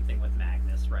 Same thing with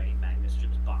Magnus, right? Magnus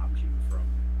just bombs you from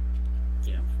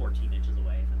 14 inches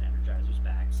away and then energizers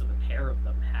back. So the pair of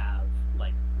them have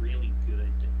like really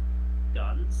good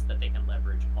guns that they can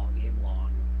leverage all game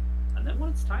long. And then when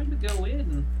it's time to go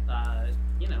in,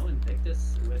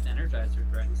 Invictus with Energizer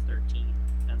threatens 13.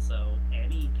 And so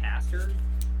any caster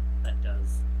that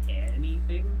does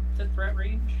anything to threat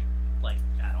range, like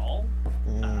at all,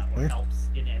 or helps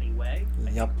in any way, I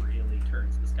think really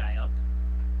turns this guy up.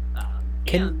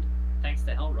 And thanks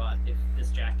to Hellrod, if this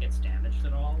Jack gets damaged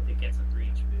at all, it gets a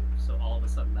 3-inch move. So all of a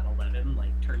sudden that 11 like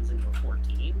turns into a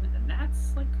 14, and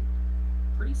that's like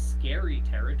pretty scary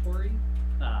territory.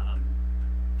 I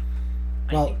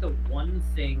think the one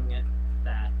thing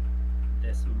that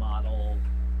this model,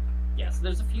 so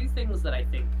there's a few things that I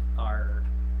think are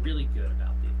really good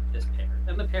about this pair,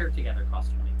 and the pair together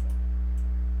cost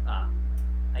 24.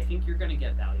 I think you're going to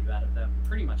get value out of them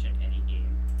pretty much in any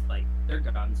game. Like, their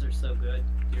guns are so good,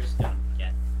 you're just going to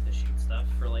get to shoot stuff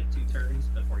for like 2 turns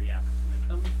before you have to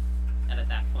commit them. And at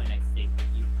that point, I think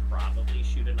you probably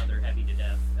shoot another heavy to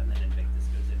death, and then Invictus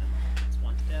goes in and hits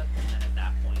 1 to death, and then at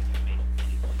that point, you've made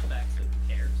 20 points back, so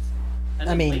who cares? And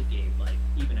then late game, like,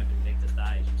 even if Invictus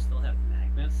dies, you still have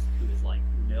Magnus, who is like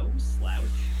no slouch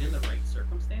in the right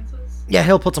circumstances. Yeah,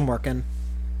 he'll put some work in.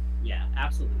 Yeah,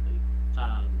 absolutely.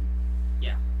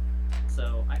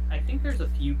 So I think there's a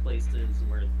few places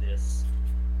where this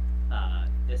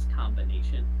this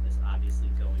combination is obviously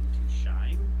going to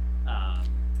shine.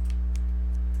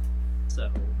 So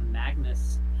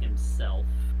Magnus himself.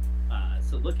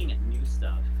 So looking at new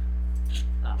stuff,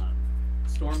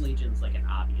 Storm Legion's like an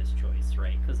obvious choice,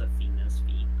 right? Because Athena's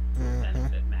feat will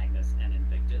benefit Magnus and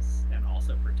Invictus, and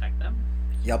also protect them.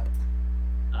 Yep.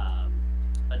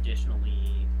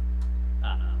 Additionally,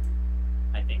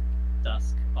 I think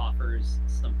Dusk offers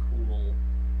some cool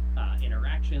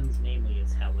interactions, namely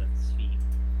its Helith's feat,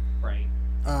 right?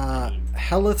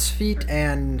 Helith's feat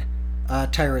and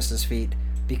Tyrus's feat,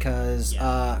 because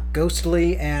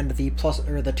Ghostly and the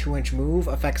 2-inch move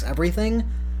affects everything.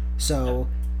 So,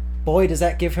 boy, does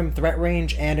that give him threat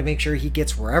range and to make sure he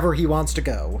gets wherever he wants to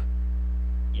go.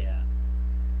 Yeah.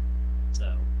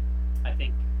 So, I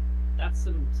think that's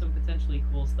some potentially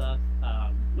cool stuff.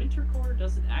 Winter Core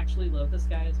doesn't actually love this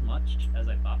guy as much as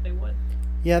I thought they would.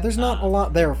 Yeah, there's not a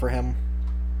lot there for him.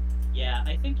 Yeah,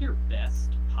 I think your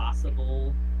best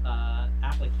possible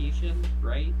application,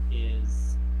 right,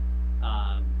 is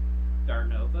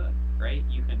Darnova, right?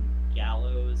 You can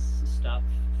gallows stuff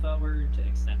forward to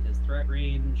extend his threat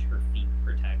range. Her feet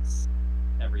protects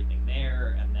everything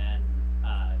there, and then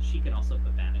she can also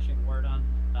put Vanishing Ward on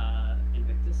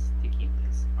Invictus to keep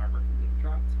his armor from being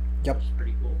dropped. Yep. Which is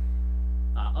pretty cool.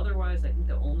 Otherwise, I think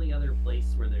the only other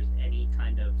place where there's any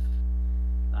kind of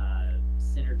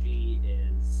synergy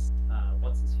is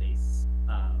what's his face,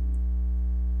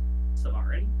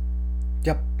 Savari.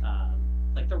 Yep.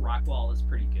 Like the rock wall is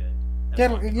pretty good.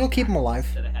 Yeah, you'll keep him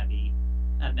alive. To the heavy,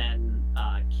 and then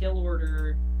kill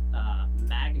order.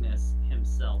 Magnus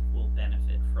himself will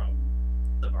benefit from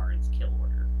Savari's kill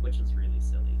order, which is really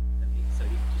silly to me. So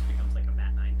he just becomes like a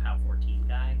Mat 9 POW 14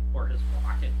 guy, or his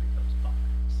rocket becomes bombs.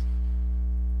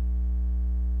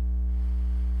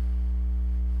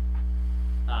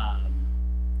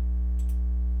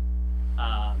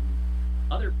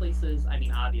 Other places, I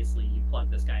mean, obviously, you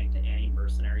plug this guy into any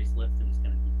mercenaries list, and he's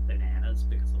going to be bananas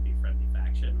because he'll be friendly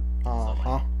faction. So,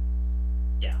 like,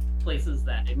 yeah, places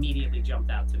that immediately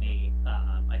jumped out to me.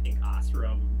 I think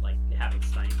Osram, like having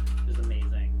snipe, is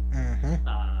amazing.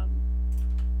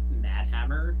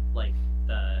 Madhammer, like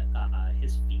the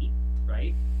his feet,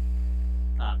 right?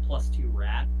 +2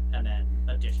 rat, and then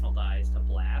additional dies to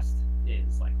blast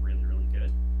is like really, really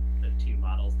good. The 2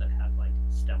 models that have like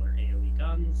stellar AoE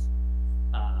guns.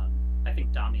 I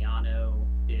think Damiano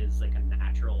is like a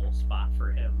natural spot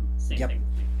for him. Same thing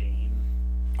with McBain.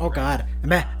 Oh god.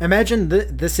 Imagine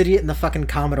this idiot and the fucking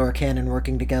Commodore cannon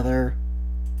working together.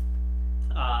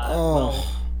 Well,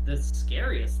 the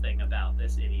scariest thing about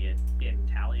this idiot in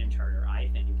Talion Charter, I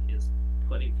think, is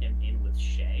putting him in with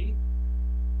Shay.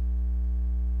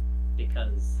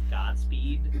 Because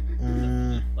Godspeed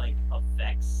like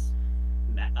affects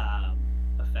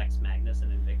Magnus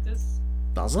and Invictus.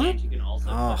 Does it? And you can also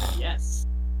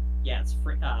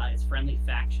it's friendly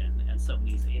faction, and so when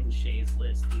he's in Shay's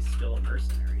list, he's still a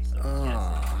mercenary. So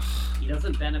he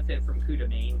doesn't benefit from coup de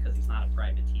main because he's not a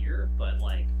privateer. But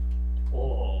like,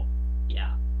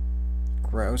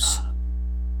 gross.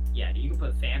 You can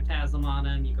put Phantasm on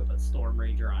him. You can put Storm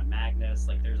Rager on Magnus.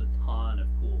 Like, there's a ton of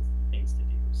cool things to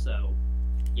do. So,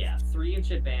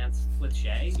 3-inch advance with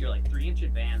Shay. You're like 3-inch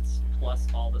advance plus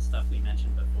all the stuff we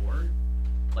mentioned before.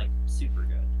 Like, super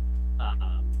good.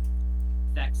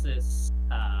 Thexus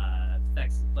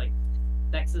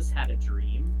had a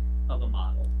dream of a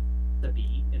model to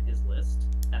be in his list,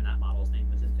 and that model's name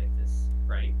was Invictus,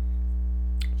 right?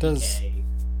 Does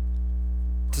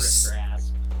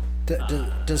Grasp.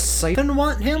 Does Siphon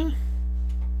want him?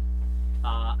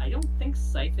 I don't think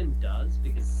Siphon does,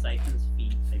 because Siphon's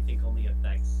feat, I think, only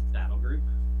affects battle group.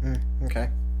 Okay.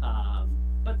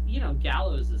 But,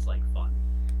 Gallows is, like, fun,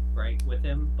 right, with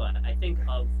him. But I think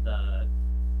of the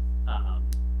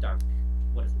Dark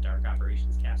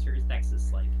Operations casters,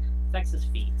 Thexus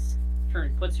feats,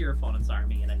 puts your opponent's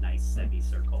army in a nice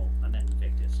semicircle, and then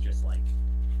Invictus just, like,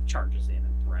 charges in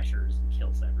and threshers and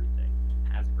kills everything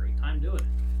and has a great time doing it,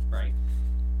 right?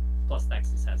 Plus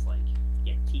Thexus has, like,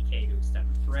 TK to extend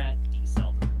the threat,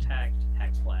 D-Cell to protect,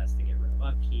 Hex Blast to get rid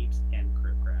of upkeeps, and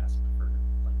Crypt Grasp for,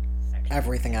 like, extra.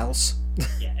 Everything else.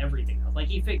 Yeah, everything else. Like,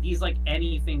 he's like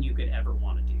anything you could ever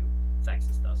want to do,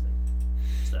 Thexus does it.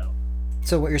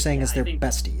 So what you're saying is they're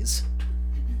besties.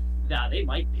 Yeah, they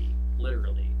might be,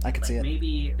 literally. I could see it.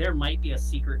 Maybe there might be a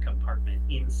secret compartment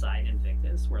inside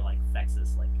Invictus where, like,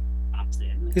 Thexus, like, pops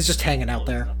in. He's just hanging out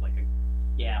there.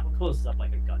 Closes up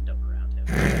like a Gundam around him.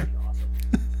 That'd be awesome.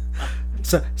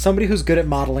 So somebody who's good at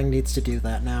modeling needs to do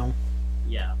that now.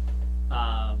 Yeah.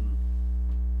 I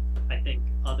think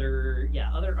other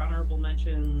honorable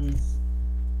mentions.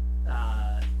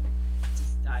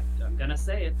 I'm gonna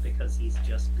say it because he's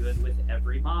just good with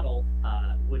every model.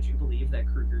 Would you believe that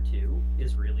Kruger 2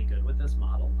 is really good with this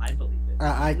model? I believe it.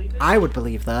 I would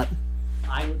believe that.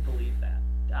 I would believe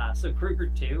that. So Kruger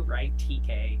 2, right?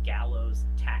 TK, Gallows,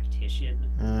 Tactician,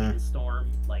 Windstorm,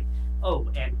 like. Oh,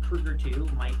 and Kruger 2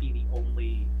 might be the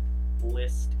only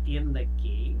list in the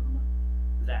game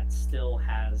that still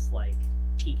has, like,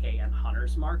 TK and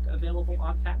Hunter's Mark available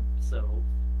on tap. So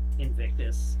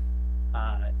Invictus,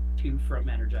 2 from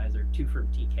Energizer, 2 from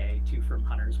TK, 2 from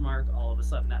Hunter's Mark. All of a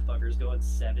sudden that bugger's going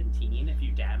 17. If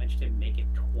you damaged him, make it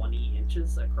 20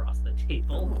 inches across the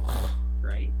table,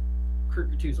 right?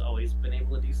 Kruger 2's always been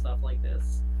able to do stuff like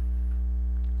this.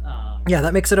 Yeah,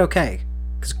 that makes it okay.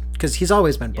 Because he's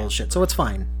always been bullshit, so it's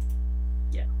fine.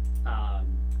 Yeah.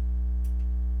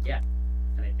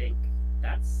 And I think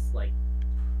that's, like,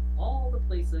 all the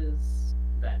places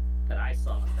that I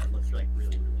saw that looked, like,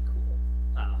 really, really cool.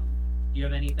 Do you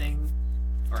have anything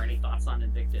or any thoughts on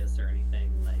Invictus or anything,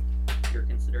 like, you're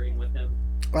considering with him?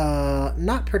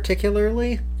 Not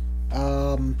particularly.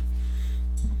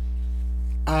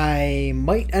 I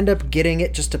might end up getting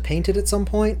it just to paint it at some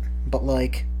point, but,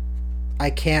 like, I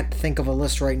can't think of a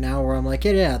list right now where I'm like,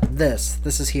 this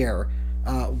is here.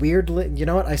 Weirdly, you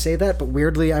know what, I say that, but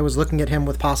weirdly I was looking at him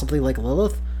with possibly, like,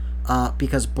 Lilith,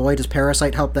 because boy does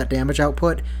Parasite help that damage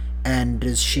output, and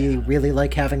does she really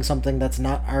like having something that's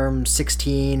not arm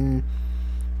 16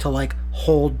 to, like,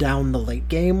 hold down the late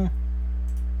game.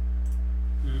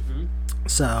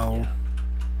 So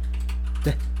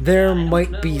there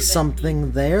might be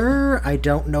something there. I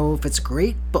don't know if it's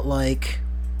great, but, like,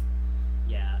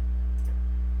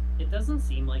 it doesn't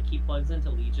seem like he plugs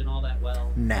into Legion all that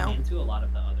well. No. And into a lot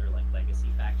of the other, like, legacy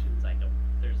factions,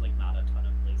 there's, like, not a ton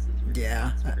of places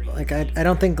where I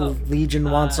don't think Legion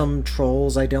wants him.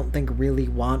 Trolls I don't think really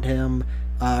want him.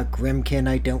 Grimkin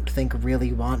I don't think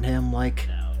really want him, like.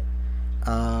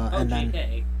 No. And JK.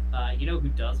 then You know who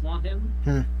does want him?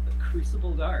 The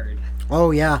Crucible Guard. Oh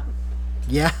yeah.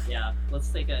 Yeah. Yeah. Let's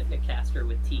take a caster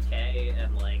with TK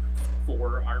and, like,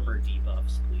 4 armor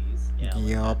debuffs, please. Yeah.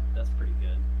 Like, that's pretty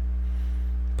good.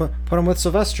 Put him with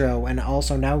Silvestro, and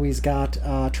also now he's got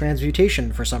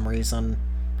transmutation for some reason.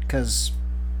 Because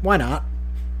why not?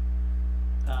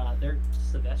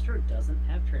 Silvestro doesn't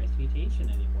have transmutation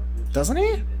anymore. Doesn't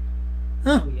he?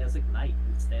 Huh. No, he has Ignite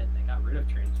instead. They got rid of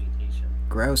transmutation.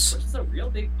 Gross. Which is a real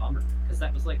big bummer, because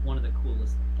that was, like, one of the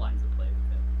coolest lines of play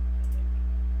with it, I think.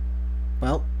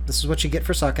 Well, this is what you get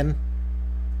for sucking.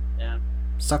 Yeah.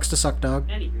 Sucks to suck, dog.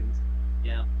 Anywho,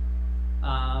 yeah.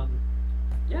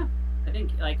 Yeah. I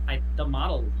think, like, the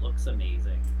model looks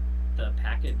amazing. The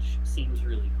package seems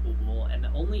really cool, and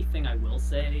the only thing I will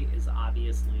say is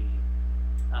obviously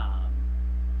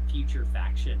future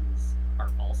factions are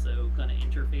also going to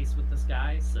interface with this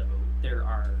guy, so there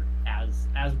are, as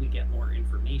we get more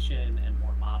information and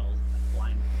more models,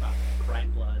 like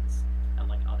brinebloods and,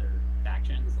 like, other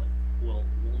factions, like, we'll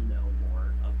know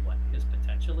more of what his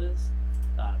potential is.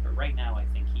 But right now, I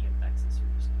think he and Nexus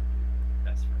are just going to be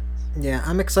best friends. Yeah,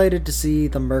 I'm excited to see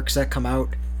the mercs that come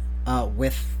out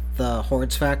with the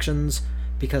Hordes factions,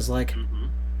 because, like,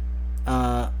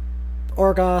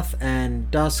 Orgoth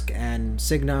and Dusk and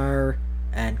Signar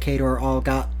and Kador all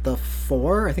got the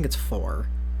 4, I think it's 4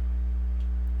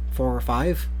 or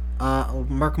 5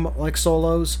 merc, like,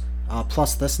 solos,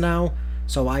 plus this now,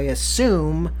 so I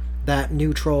assume that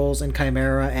new Trolls and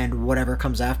Chimera and whatever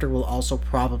comes after will also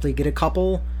probably get a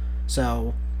couple,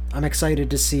 so I'm excited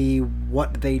to see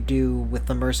what they do with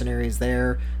the mercenaries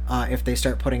there. If they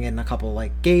start putting in a couple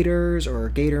like gators or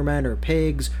gatormen or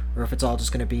pigs, or if it's all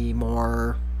just going to be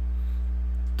more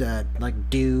like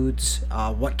dudes.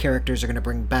 What characters are going to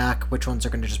bring back? Which ones are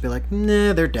going to just be like,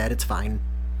 nah, they're dead. It's fine.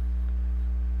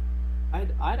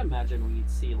 I'd imagine we'd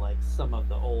see like some of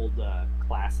the old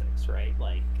classics, right?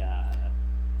 Like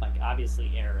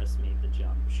obviously Eris made the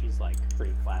jump. She's like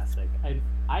pretty classic.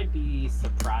 I'd be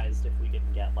surprised if we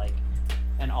didn't get like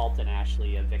an Alton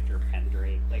Ashley, a Victor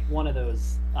Pendrake, like one of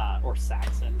those, or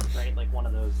Saxon, right? Like one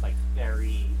of those like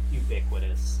very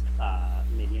ubiquitous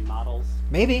minion models.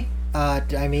 Maybe.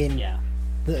 I mean, yeah.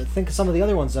 Think of some of the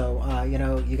other ones though. You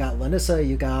got Lanissa,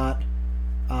 you got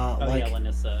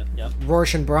Lanissa, yep.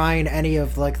 Rorsch and Brine, any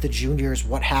of like the juniors,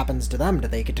 what happens to them? Do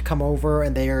they get to come over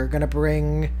and they are gonna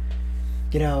bring,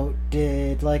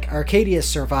 did like Arcadius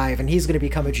survive and he's gonna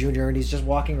become a junior and he's just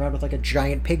walking around with like a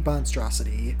giant pig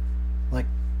monstrosity? Like,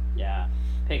 yeah,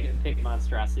 pig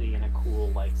monstrosity and a cool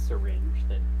like syringe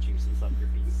that juices up your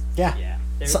beast. Yeah.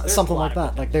 There's something like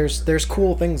that. Like there's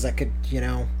cool things that could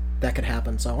that could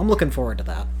happen. So I'm looking forward to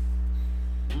that.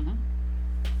 Mm-hmm.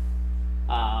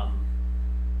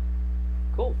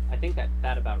 Cool. I think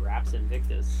that about wraps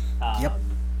Invictus. Yep.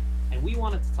 And we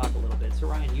wanted to talk a little bit. So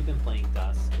Ryan, you've been playing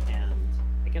Dusk, and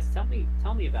I guess tell me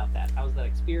about that. How's that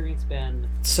experience been?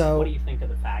 So what do you think of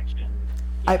the faction?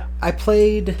 Yeah. I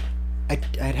played.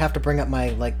 I'd have to bring up my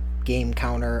like game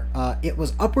counter. It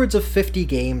was upwards of 50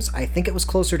 games. I think it was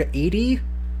closer to 80,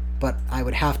 but I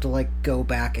would have to like go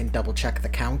back and double check the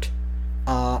count.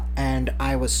 And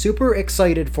I was super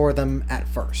excited for them at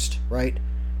first, right?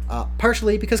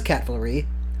 Partially because Cavalry,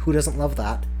 who doesn't love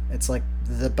that? It's like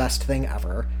the best thing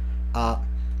ever.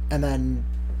 And then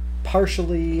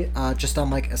partially just on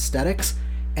like aesthetics.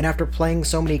 And after playing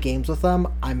so many games with them,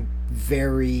 I'm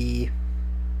very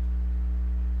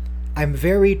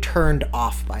turned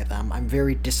off by them. I'm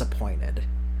very disappointed.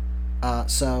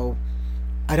 So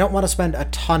I don't want to spend a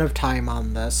ton of time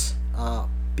on this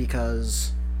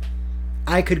because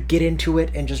I could get into it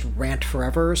and just rant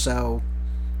forever, so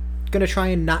gonna try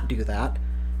and not do that.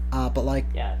 But like,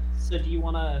 yeah. So do you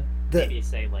want to maybe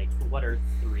say like what are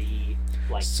 3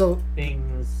 like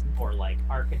things or like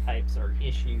archetypes or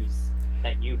issues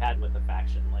that you had with the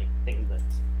faction, like things that?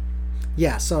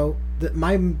 Yeah. So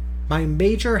my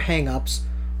major hang-ups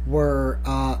were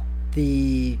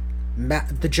the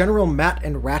general mat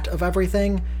and rat of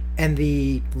everything and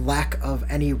the lack of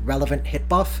any relevant hit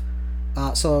buff.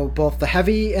 So both the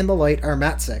heavy and the light are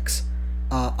mat 6.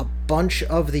 A bunch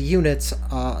of the units,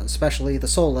 especially the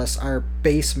soulless, are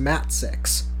base mat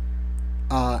 6.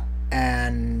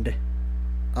 And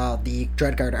the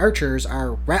Dreadguard archers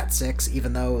are rat 6,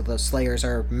 even though the slayers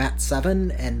are mat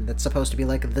 7, and it's supposed to be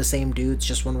like the same dudes,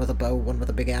 just one with a bow, one with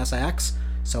a big ass axe.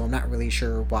 So I'm not really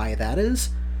sure why that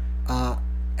is.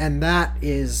 And that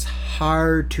is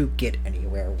hard to get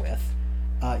anywhere with.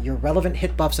 Your relevant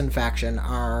hit buffs in faction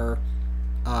are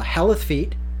Helleth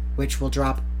Feet, which will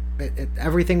drop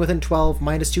everything within 12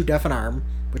 minus 2 def and arm,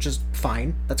 which is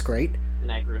fine. That's great.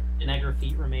 Denagra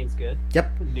Feet remains good.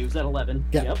 Yep. News at 11.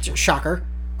 Yep. Shocker.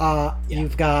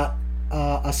 You've got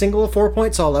a single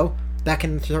 4-point solo that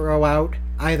can throw out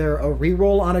either a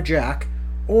reroll on a jack,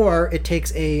 or it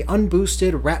takes a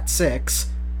unboosted rat 6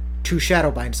 to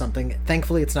shadowbind something.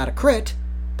 Thankfully, it's not a crit,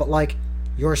 but like,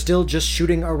 you're still just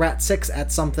shooting a rat 6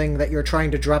 at something that you're trying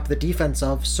to drop the defense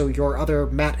of, so your other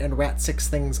mat and rat 6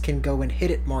 things can go and hit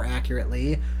it more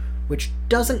accurately, which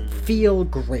doesn't feel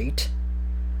great.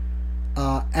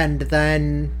 And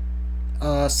then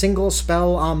a single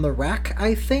spell on the rack,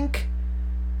 I think.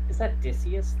 Is that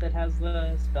Odysseus that has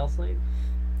the spell slave?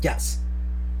 Yes.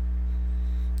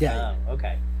 Yeah. Oh,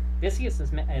 okay. Odysseus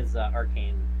is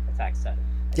arcane attack set.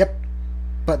 Yep.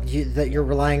 But you're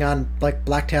relying on like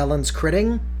Black Talon's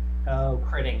critting? Oh,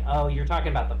 critting. Oh, you're talking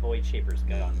about the Void Shaper's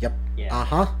gun. Yep. Yeah.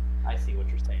 Uh-huh. I see what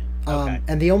you're saying. Okay.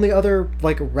 And the only other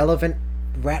like relevant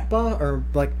rat buff or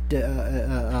like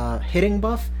hitting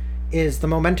buff is the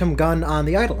momentum gun on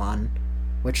the Eidolon,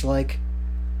 which like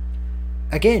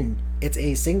again, it's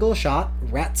a single shot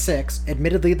rat 6.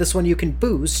 Admittedly, this one you can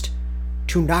boost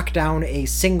to knock down a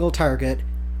single target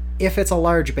if it's a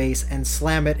large base and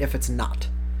slam it if it's not.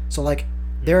 So like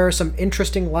there are some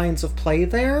interesting lines of play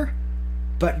there,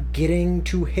 but getting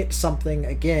to hit something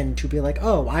again to be like,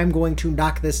 oh, I'm going to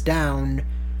knock this down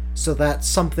so that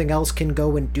something else can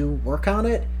go and do work on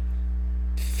it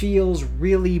feels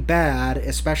really bad,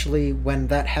 especially when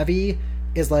that heavy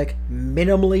is like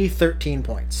minimally 13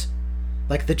 points.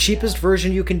 Like the cheapest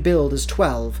version you can build is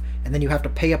 12, and then you have to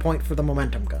pay a point for the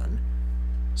momentum gun.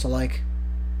 So like,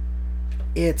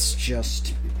 it's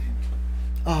just...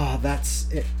 Oh, that's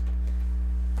it.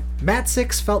 Mat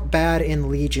 6 felt bad in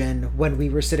Legion when we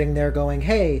were sitting there going,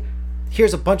 hey,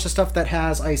 here's a bunch of stuff that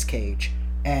has Ice Cage,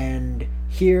 and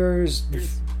here's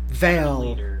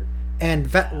Veil, and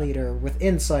Vet Leader with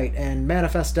Insight, and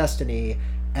Manifest Destiny,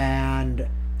 and,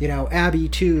 Abby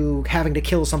 2 having to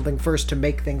kill something first to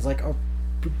make things like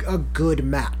a good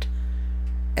mat.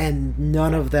 And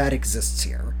none of that exists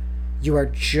here. You are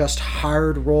just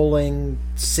hard rolling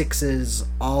 6s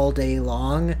all day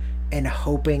long and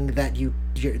hoping that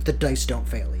the dice don't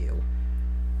fail you.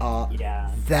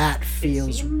 That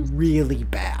feels really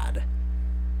bad.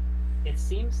 It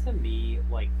seems to me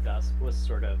like Dusk was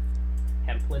sort of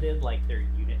templated, like their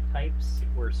unit types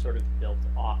were sort of built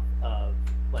off of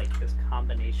like this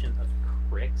combination of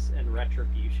Crix and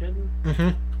Retribution.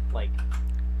 Like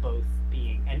both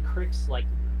being, and Crix, like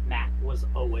Mat was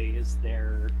always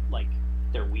their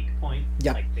weak point.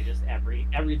 Yep. Like they just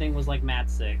everything was like Mat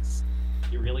 6.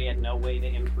 You really had no way to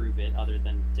improve it other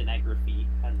than Denegraphy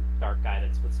and Dark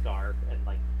Guidance with Scarf, and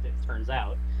like it turns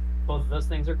out both of those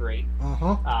things are great.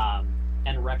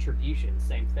 And Retribution,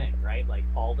 same thing, right? Like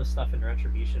all the stuff in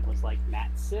Retribution was like Mat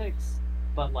 6,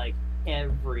 but like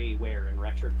everywhere in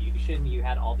Retribution you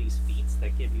had all these feats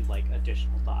that give you like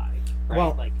additional die, right?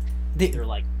 Well, like either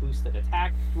like boosted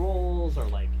attack rolls or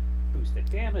like boosted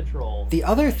damage rolls. The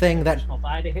other thing that additional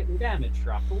die to hit and damage,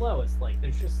 drop the lowest. Like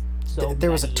there's just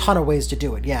there was a ton of ways to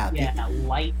do it. Yeah.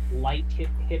 Light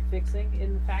hit fixing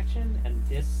in faction, and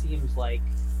this seems like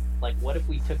what if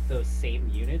we took those same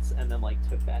units and then like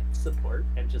took that support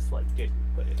and just like didn't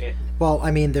put it in? Well,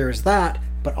 I mean, there's that,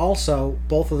 but also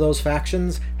both of those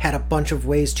factions had a bunch of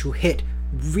ways to hit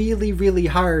really, really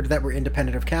hard that were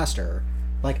independent of caster.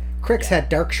 Like Crix had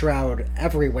Dark Shroud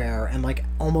everywhere, and like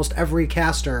almost every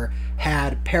caster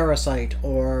had Parasite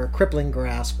or Crippling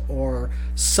Grasp or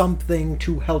something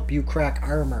to help you crack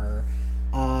armor.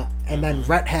 And then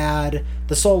Rhett had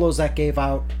the solos that gave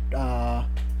out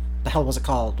the hell was it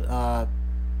called?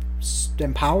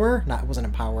 Empower? No, it wasn't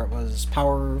Empower. It was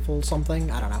Powerful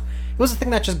something. I don't know. It was a thing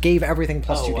that just gave everything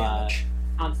plus 2 damage.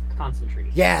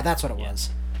 Concentrate. Yeah, that's what it was.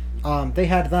 They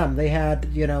had them. They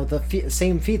had, the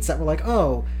same feats that were like,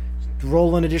 oh,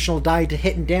 roll an additional die to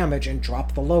hit and damage and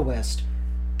drop the lowest.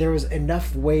 There was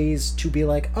enough ways to be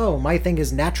like, oh, my thing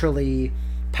is naturally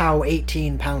POW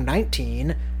 18, POW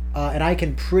 19, and I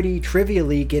can pretty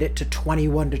trivially get it to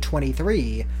 21 to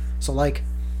 23. So, like,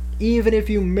 even if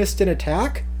you missed an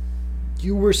attack,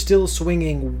 you were still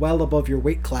swinging well above your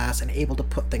weight class and able to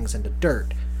put things into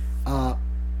dirt.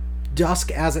 Dusk,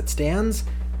 as it stands,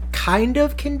 kind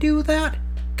of can do that.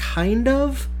 Kind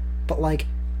of. But, like,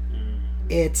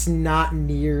 it's not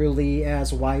nearly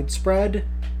as widespread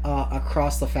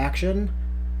across the faction.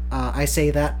 I say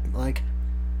that, like,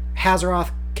 Hazaroth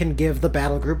can give the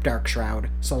battle group Dark Shroud.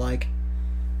 So, like,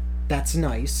 that's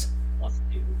nice.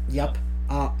 Yep.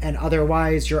 And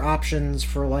otherwise, your options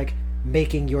for, like,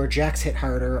 making your Jax hit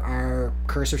harder are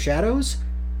Curse of Shadows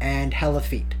and Hell of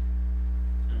Feet.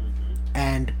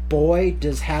 And boy,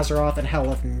 does Hazaroth and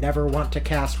Helith never want to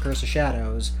cast Curse of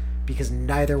Shadows, because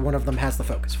neither one of them has the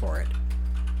focus for it.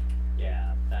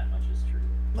 Yeah, that much is true.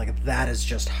 Like, that is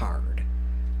just hard.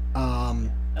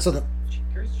 So the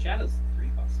Curse of Shadows is a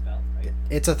 3-cost spell, right?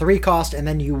 It's a 3-cost, and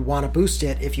then you want to boost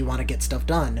it if you want to get stuff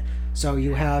done. So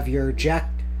you have your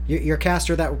your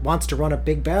caster that wants to run a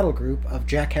big battle group of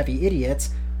Jack-heavy idiots,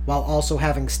 while also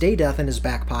having Stay Death in his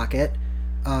back pocket,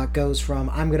 goes from,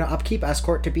 I'm going to upkeep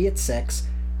Escort to be at 6,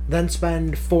 then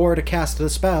spend 4 to cast the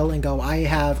spell, and go, I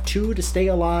have 2 to stay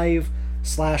alive,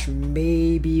 /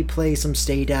 maybe play some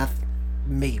Stay Death,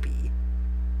 maybe.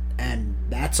 And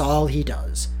that's all he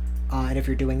does. And if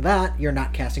you're doing that, you're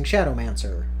not casting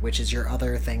Shadowmancer, which is your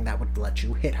other thing that would let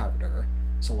you hit harder.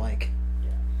 So, like...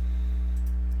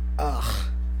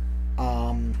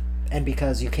 and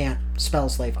because you can't spell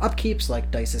slave upkeeps,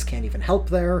 like, Dices can't even help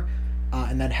there,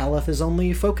 and then Helith is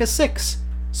only focus 6,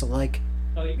 so, like...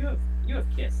 Oh, you have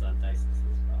Kiss on Dices as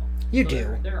well. You so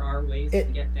do. There are ways to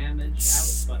get damage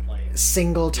out, but, like...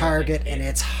 Single target, and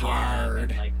it's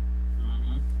hard. Yeah,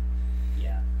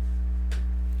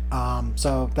 and, like,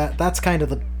 so that's kind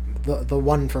of the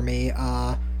one for me.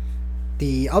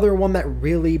 The other one that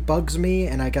really bugs me,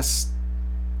 and I guess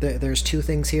there's 2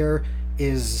 things here,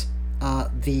 is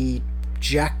the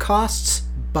Jack costs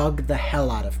bug the hell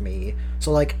out of me.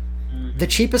 So, like, the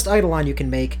cheapest Eidolon you can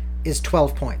make is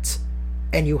 12 points,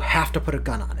 and you have to put a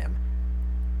gun on him.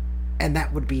 And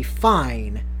that would be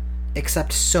fine,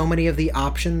 except so many of the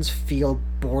options feel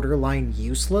borderline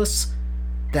useless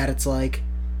that it's like...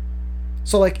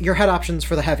 So, like, your head options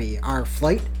for the heavy are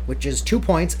Flight, which is 2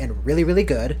 points and really, really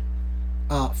good.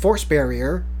 Force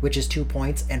Barrier, which is 2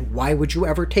 points, and why would you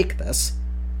ever take this?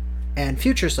 And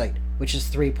Future Sight, which is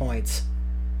 3 points,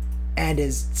 and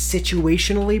is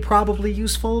situationally probably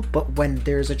useful, but when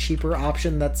there's a cheaper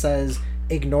option that says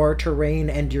ignore terrain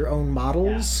and your own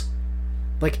models,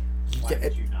 like, why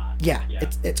would you not? Yeah,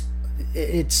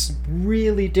 it's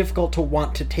really difficult to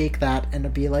want to take that and to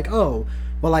be like, oh,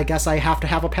 well, I guess I have to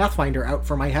have a Pathfinder out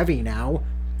for my heavy now.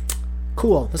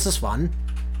 Cool, this is fun.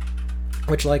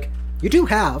 Which, like, you do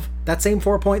have that same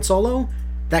 4-point solo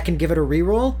that can give it a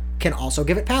reroll, can also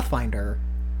give it Pathfinder,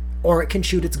 or it can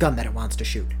shoot its gun that it wants to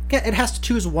shoot. It has to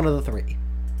choose one of the three.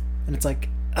 And it's like,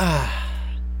 I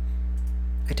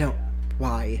don't...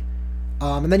 Why?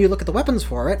 And then you look at the weapons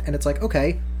for it, and it's like,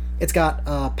 okay, it's got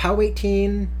POW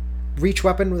 18 reach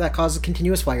weapon that causes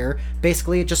continuous fire.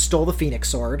 Basically, it just stole the Phoenix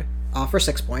Sword for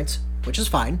 6 points, which is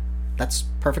fine. That's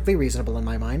perfectly reasonable in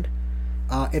my mind.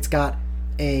 It's got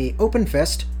a Open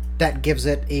Fist that gives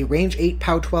it a range 8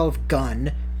 POW 12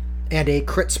 gun and a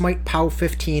crit smite POW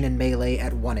 15 in melee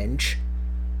at 1 inch.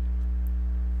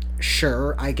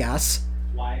 Sure, I guess.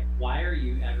 Why are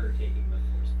you ever taking the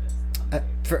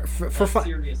Force Fist? For fun.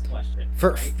 Serious question.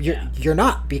 Right? You're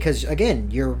not, because again,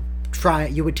 you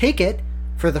would take it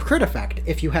for the crit effect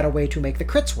if you had a way to make the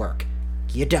crits work.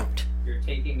 You don't. You're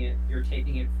taking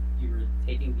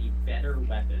the better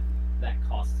weapon that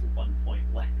costs 1 point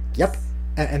less. Yep.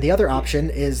 And the other option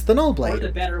is the Null Blade. Or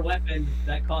the better weapon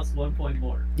that costs 1 point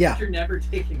more. Yeah. But you're never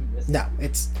taking this. No,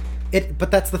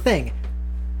 but that's the thing.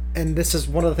 And this is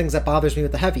one of the things that bothers me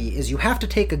with the heavy, is you have to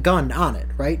take a gun on it,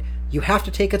 right? You have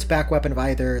to take its back weapon of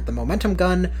either the momentum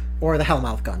gun or the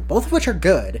Hellmouth gun, both of which are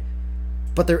good,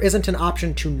 but there isn't an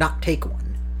option to not take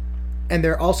one. And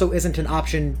there also isn't an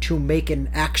option to make an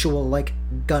actual, like,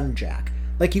 gun jack.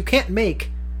 Like, you can't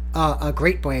make a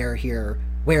Great Bear here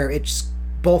where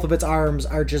both of its arms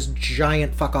are just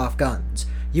giant fuck-off guns.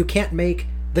 You can't make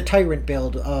the Tyrant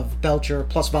build of Belcher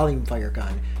plus volume fire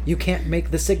gun. You can't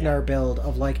make the Signar build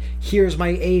of, like, here's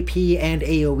my AP and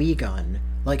AoE gun.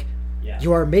 Like,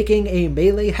 you are making a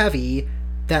melee heavy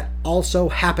that also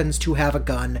happens to have a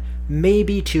gun,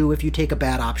 maybe two if you take a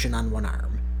bad option on one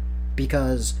arm.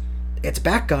 Because its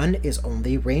back gun is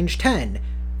only range 10,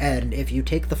 and if you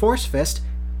take the Force Fist,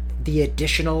 the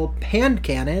additional hand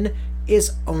cannon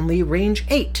is only range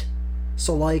 8.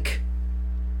 So, like,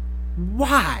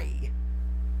 why?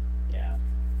 Yeah.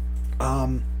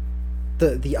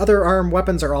 The other arm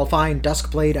weapons are all fine.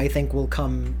 Duskblade, I think, will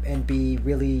come and be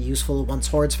really useful once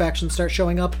Horde's factions start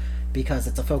showing up, because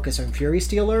it's a focus and Fury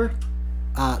Stealer.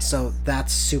 So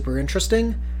that's super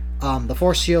interesting. The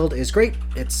Force Shield is great.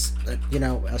 It's,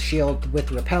 a shield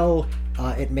with repel.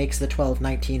 It makes the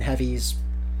 12-19 heavies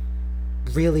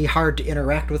really hard to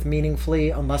interact with meaningfully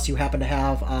unless you happen to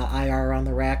have IR on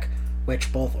the rack,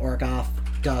 which both Orgoth,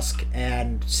 Dusk,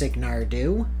 and Signar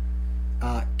do.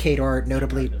 Khador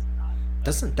notably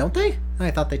don't they?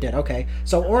 I thought they did. Okay,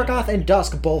 so Orgoth and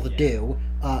Dusk both do.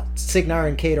 Signar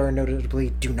and Khador notably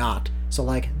do not. So,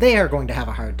 like, they are going to have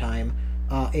a hard time.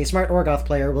 A smart Orgoth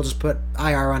player will just put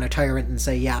IR on a Tyrant and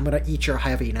say, yeah, I'm gonna eat your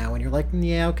heavy now, and you're like,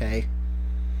 yeah, okay.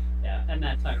 Yeah, and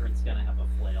that Tyrant's gonna have a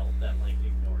flail that, like,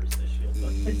 ignores the shield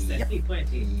weapons anyway.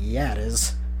 Yeah, it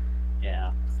is.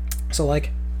 Yeah. So,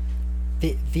 like,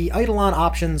 the Eidolon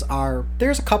options are,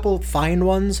 there's a couple fine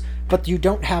ones, but you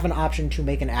don't have an option to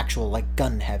make an actual, like,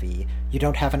 gun heavy. You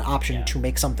don't have an option to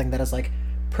make something that is, like,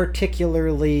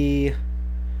 particularly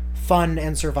fun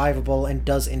and survivable and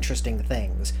does interesting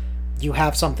things. You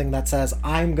have something that says,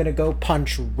 I'm gonna go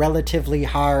punch relatively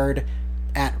hard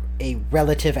at a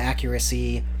relative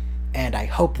accuracy, and I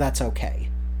hope that's okay.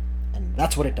 And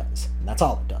that's what it does. And that's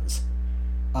all it does.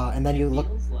 And then you look...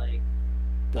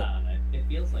 It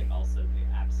feels like also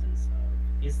the absence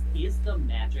of... Is the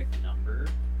magic number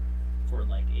for,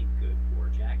 like, a good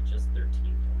warjack just 13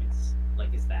 points?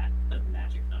 Like, is that the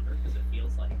magic number? Because it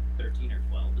feels like 13 or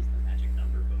 12 is the magic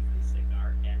number both in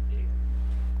Signar and in...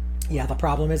 Yeah, the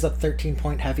problem is that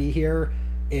 13-point heavy here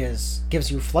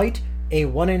gives you flight, a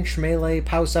 1-inch melee,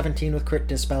 POW 17 with crit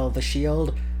dispel, the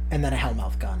shield, and then a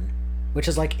Hellmouth gun. Which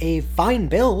is, like, a fine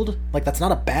build. Like, that's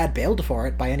not a bad build for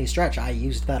it by any stretch. I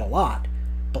used that a lot.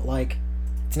 But, like,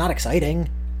 it's not exciting,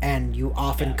 and you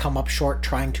often come up short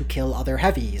trying to kill other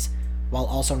heavies, while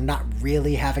also not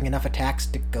really having enough attacks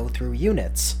to go through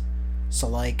units. So,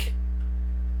 like,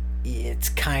 it's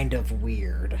kind of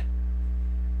weird.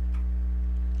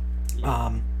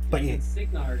 Yeah. But in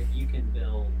Signar, you can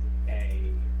build a,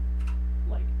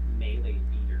 like, melee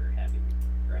beater heavy,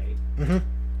 right? Mm-hmm.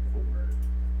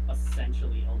 For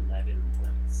essentially 11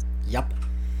 points. Yep.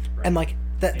 Right? And, like,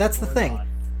 that's the thing.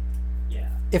 Yeah.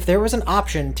 If there was an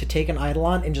option to take an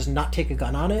Eidolon and just not take a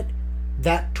gun on it,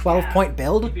 that 12-point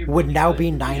build would now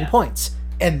be 9 points.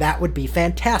 And that would be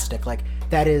fantastic. Like,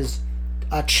 that is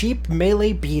a cheap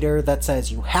melee beater that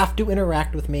says you have to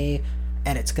interact with me,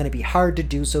 and it's going to be hard to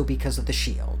do so because of the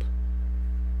shield.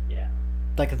 Yeah.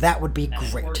 Like, that would be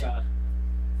and great.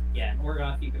 In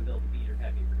Orgoth, you can build a beater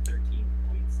heavy for 13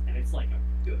 points, and it's like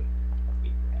a good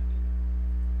beater heavy.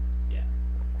 Yeah.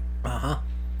 Uh-huh.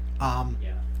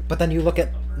 But then you look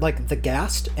at, like, the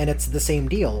Ghast, and it's the same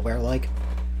deal, where, like,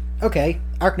 okay,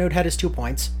 Arknode Head is 2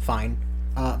 points, fine.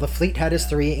 The Fleet Head is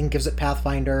 3 and gives it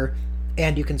Pathfinder,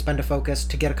 and you can spend a focus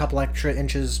to get a couple extra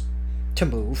inches to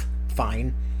move,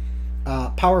 fine.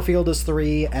 Power Field is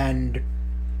 3, and,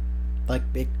 like,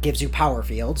 it gives you Power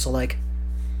Field, so, like,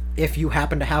 if you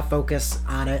happen to have focus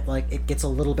on it, like, it gets a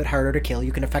little bit harder to kill.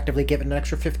 You can effectively give it an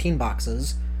extra 15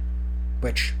 boxes,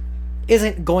 which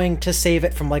isn't going to save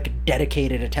it from, like,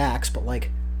 dedicated attacks, but, like,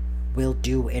 will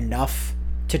do enough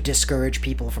to discourage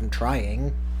people from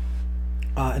trying.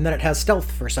 And then it has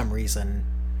stealth for some reason,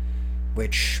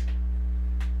 which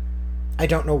I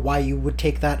don't know why you would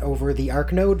take that over the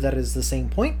Arknode. That is the same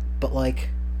point, but, like,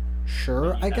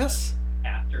 sure, I guess.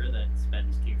 After that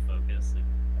spends 2 focus and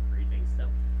everything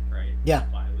stealth, right? Yeah.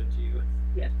 Why would you?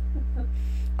 Yeah.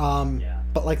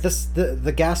 But, like,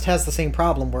 the Ghast has the same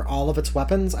problem, where all of its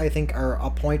weapons, I think, are a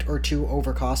point or 2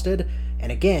 overcosted,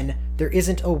 and again, there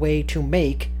isn't a way to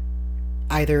make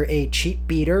either a cheap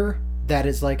beater that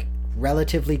is, like,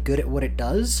 relatively good at what it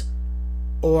does,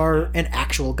 or an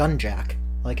actual gunjack.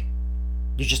 Like,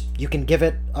 you can give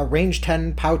it a range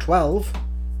 10 POW 12,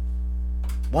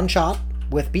 one shot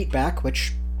with beatback,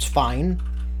 which is fine.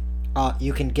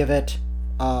 You can give it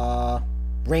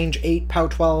range 8 POW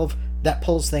 12 that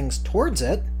pulls things towards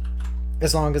it,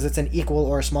 as long as it's an equal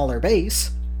or smaller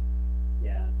base.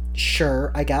 Yeah.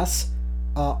 Sure, I guess.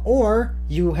 Or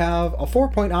you have a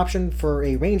 4-point option for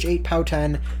a range 8 POW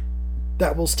 10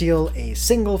 that will steal a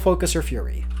single focus or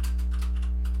fury.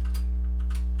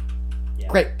 Yeah.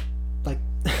 Great. Like,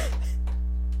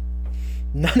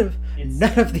 none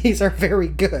of these are very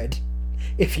good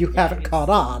if you haven't caught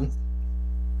on.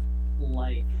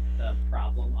 Like, the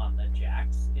problem on the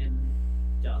jacks in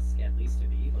Dusk, at least to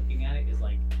me, looking at it, is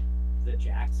like the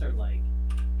jacks are like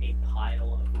a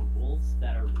pile of rules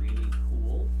that are really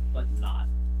cool, but not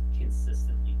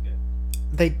consistently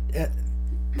good.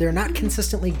 They're not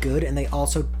consistently good, and they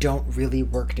also don't really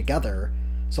work together.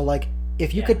 So, like,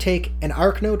 if you could take an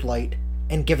Arknode Light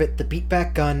and give it the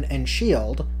beatback gun and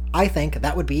shield, I think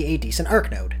that would be a decent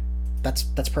Arknode.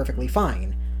 That's perfectly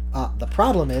fine. The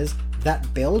problem is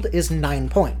that build is 9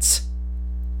 points.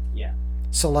 Yeah.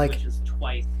 So, like, which is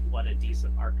twice what a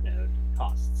decent Arknode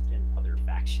costs in other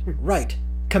factions. Right.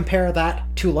 Compare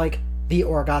that to, like, the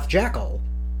Orgoth Jackal,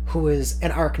 who is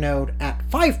an Arknode at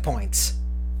 5 points.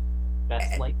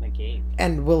 Best light in the game.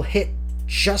 And will hit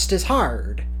just as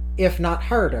hard, if not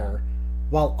harder,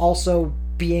 while also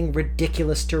being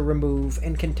ridiculous to remove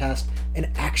and contest and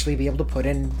actually be able to put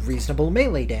in reasonable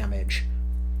melee damage.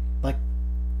 Like,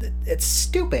 it's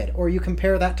stupid. Or you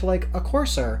compare that to, like, a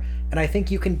Courser, and I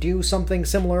think you can do something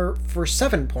similar for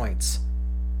 7 points.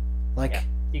 Like, yeah,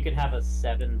 you could have a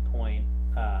 7-point.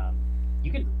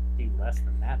 You could do less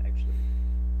than that, actually.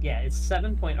 Yeah, it's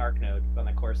 7-point Arknode on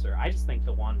the Courser. I just think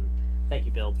the one that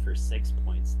you build for 6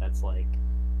 points, that's like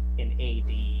an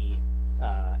AD,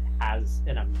 has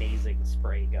an amazing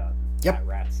spray gun. Yep.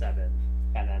 Rat 7,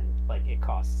 and then, like, it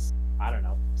costs, I don't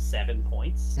know, 7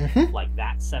 points. Mm-hmm. Like,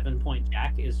 that 7-point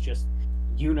jack is just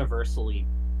universally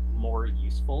more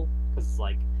useful because it's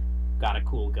like got a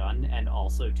cool gun and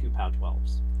also 2 POW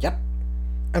 12s. Yep.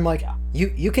 I'm like,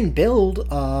 you can build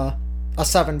a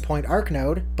 7-point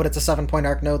Arknode, but it's a 7-point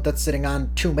Arknode that's sitting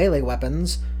on 2 melee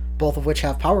weapons, both of which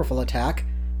have powerful attack,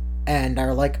 and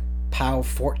are like POW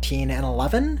 14 and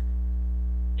 11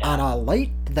 on a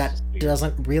light that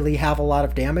doesn't really have a lot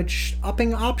of damage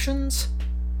upping options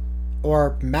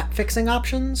or map fixing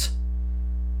options.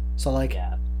 So, like,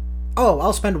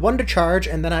 I'll spend 1 to charge,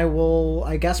 and then I will,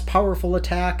 I guess, powerful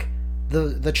attack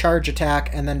the charge attack,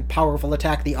 and then powerful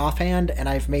attack the offhand, and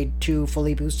I've made 2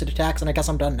 fully boosted attacks, and I guess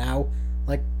I'm done now.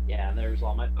 Like, yeah, there's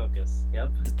all my focus. Yep.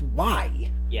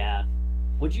 Why? Yeah.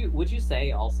 Would you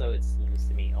say also, it seems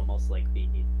to me almost like the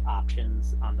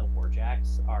options on the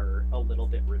Warjacks are a little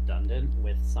bit redundant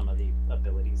with some of the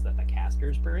abilities that the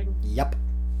casters bring? Yep.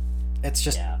 It's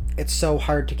just, it's so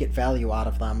hard to get value out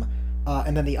of them.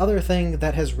 And then the other thing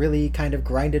that has really kind of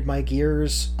grinded my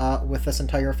gears with this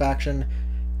entire faction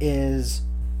is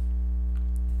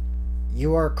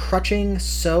you are crutching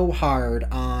so hard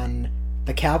on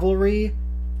the cavalry,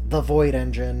 the Void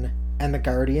Engine, and the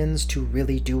Guardians to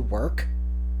really do work.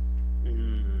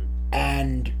 Mm.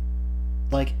 And,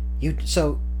 like,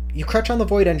 You crutch on the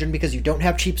Void Engine because you don't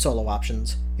have cheap solo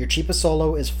options. Your cheapest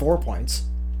solo is 4 points,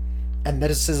 and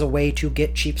this is a way to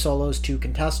get cheap solos to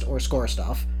contest or score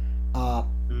stuff.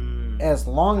 As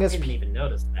long as... I didn't even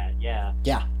notice that, yeah.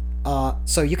 Yeah.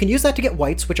 So you can use that to get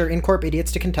whites, which are in-corp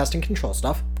idiots to contest and control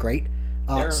stuff. Great.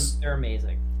 They're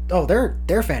amazing. Oh,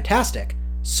 they're fantastic,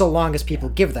 so long as people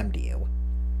give them to you.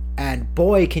 And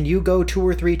boy, can you go 2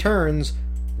 or 3 turns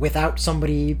without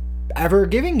somebody ever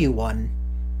giving you one.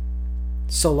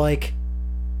 So, like,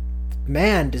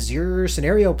 man, does your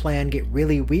scenario plan get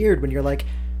really weird when you're like,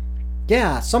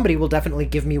 yeah, somebody will definitely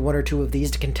give me 1 or 2 of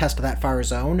these to contest that far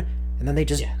zone, and then they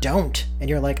just don't. And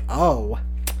you're like, oh.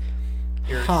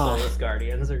 Your Soulless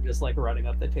Guardians are just, like, running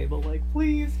up the table like,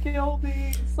 please kill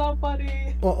me,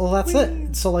 somebody! Well that's please.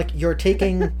 it. So, like, you're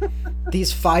taking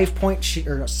these 5-point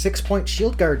or 6-point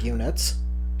shield guard units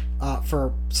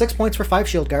for 6 points for 5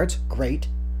 shield guards. Great.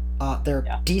 They're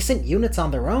decent units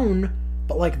on their own,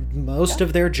 but, like, most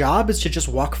of their job is to just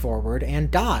walk forward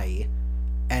and die.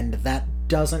 And that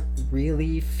doesn't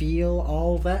really feel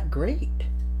all that great.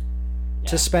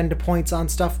 To spend points on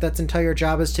stuff that's entire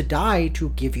job is to die to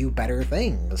give you better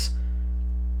things.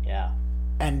 Yeah.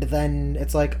 And then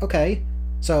it's like, okay,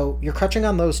 so you're crutching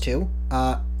on those 2.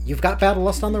 You've got Battle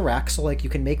Lust on the rack, so, like, you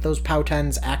can make those POW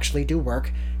 10s actually do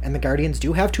work. And the Guardians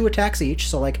do have 2 attacks each,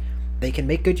 so, like, they can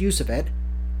make good use of it.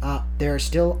 They're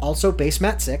still also base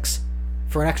mat 6.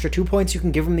 For an extra 2 points, you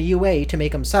can give them the UA to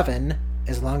make them 7,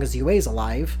 as long as the UA's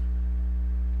alive.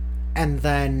 And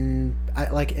then,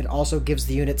 it also gives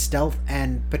the unit stealth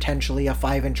and potentially a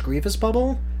 5-inch Grievous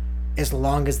bubble, as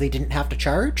long as they didn't have to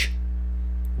charge,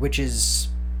 which is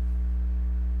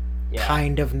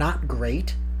kind of not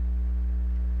great.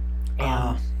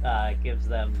 And gives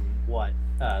them, what,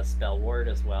 Spell Ward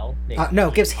as well?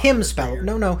 No, gives him Spell...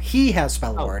 No, he has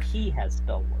Spell Ward. Oh, he has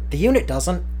Spell Ward. The unit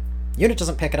doesn't. Unit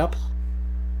doesn't pick it up.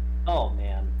 Oh,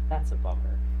 man, that's a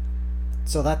bummer.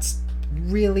 So that's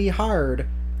really hard.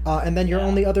 And then your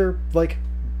only other, like,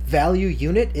 value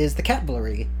unit is the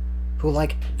Cavalry, who,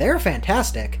 like, they're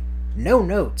fantastic. No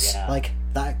notes. Yeah. Like,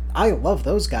 I love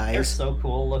those guys. They're so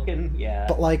cool looking, yeah.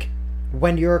 But, like,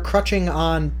 when you're crutching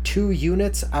on 2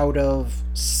 units out of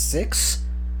 6,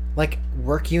 like,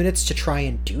 work units to try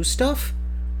and do stuff,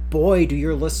 boy, do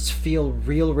your lists feel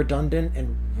real redundant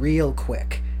and real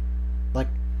quick. Like,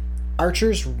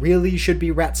 archers really should be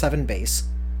Rat 7 base.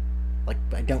 Like,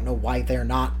 I don't know why they're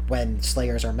not when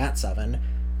Slayers are Mat 7.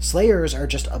 Slayers are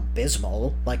just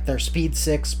abysmal. Like, they're Speed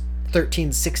 6,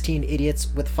 13, 16 idiots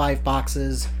with 5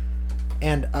 boxes,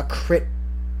 and a crit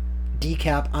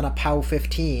decap on a POW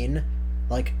 15.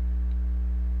 Like,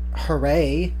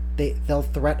 hooray. They'll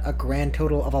threat a grand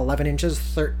total of 11 inches,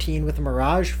 13 with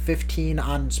Mirage, 15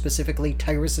 on specifically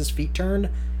Tyrus's feet turn,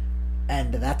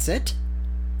 and that's it.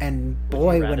 And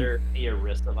boy, would you rather be a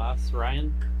Risavas,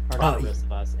 Ryan? Or not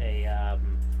Risavas,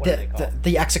 what are they called?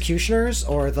 The Executioners,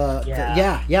 or the The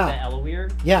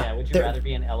Eloweir? Yeah. Would you rather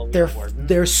be an Eloweir Warden?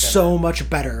 They're so much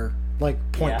better, like,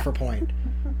 point for point.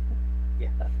 Yeah.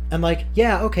 And, like,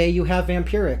 okay, you have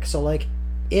Vampiric, so, like,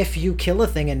 if you kill a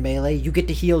thing in melee, you get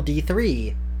to heal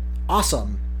D3.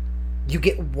 Awesome. You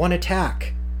get 1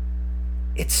 attack.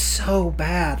 It's so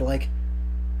bad, like,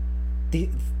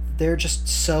 they're just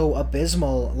so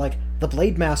abysmal. Like, the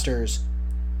Blade Masters,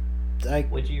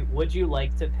 like... Would you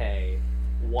like to pay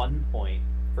 1 point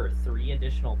for 3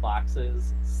 additional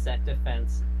boxes, set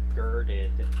defense,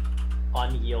 girded,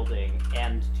 unyielding,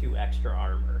 and 2 extra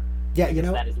armor? Yeah,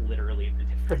 because that is literally the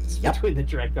difference between the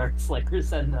Dreadguard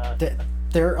Slayers and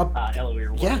Eloweir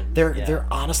Wardens. Yeah, they're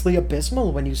honestly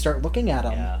abysmal when you start looking at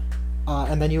them. Yeah.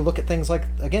 And then you look at things like,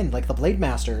 again, like the Blade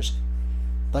Masters.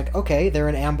 Like, okay, they're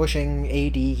an ambushing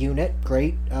AD unit,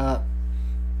 great.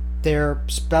 They're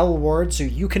spell wards, so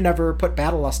you can never put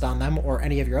Battle Lust on them or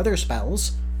any of your other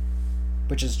spells,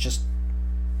 which is just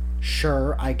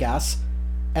sure, I guess.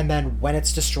 And then when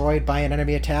it's destroyed by an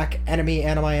enemy attack, enemy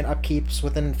Animayan upkeeps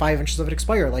within 5 inches of it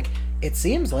expire. Like, it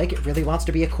seems like it really wants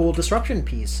to be a cool disruption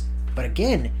piece. But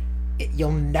again,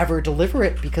 you'll never deliver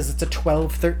it because it's a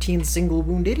 12-13 single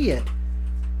wound idiot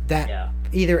that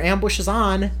either ambushes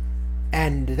on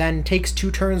and then takes 2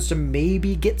 turns to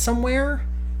maybe get somewhere,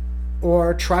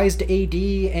 or tries to AD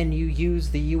and you use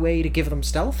the UA to give them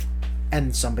stealth,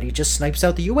 and somebody just snipes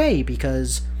out the UA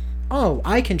because, oh,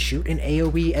 I can shoot an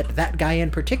AoE at that guy in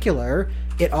particular,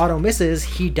 it auto misses,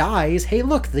 he dies, hey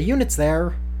look, the unit's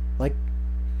there. Like,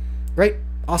 great,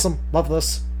 awesome, love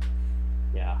this.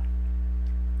 Yeah.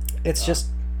 It's just,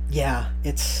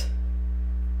 it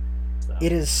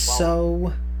is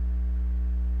so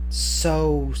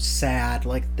sad.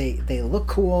 Like, they look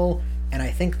cool, and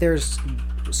I think there's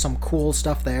some cool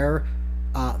stuff there,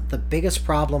 The biggest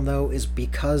problem, though, is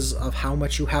because of how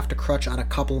much you have to crutch on a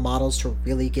couple models to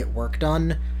really get work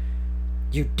done,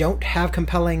 you don't have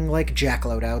compelling, like, jack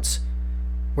loadouts,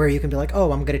 where you can be like,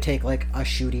 oh, I'm gonna take, like, a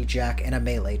shooty jack and a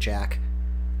melee jack.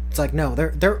 It's like, no,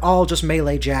 they're all just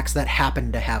melee jacks that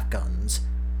happen to have guns.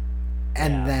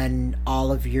 And then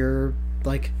all of your,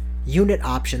 like, unit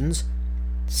options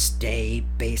stay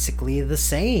basically the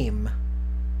same.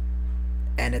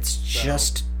 And it's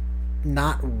just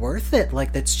not worth it.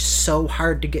 Like, that's just so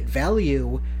hard to get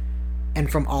value. And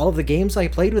from all of the games I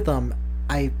played with them,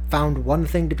 I found one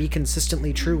thing to be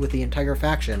consistently true with the entire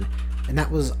faction, and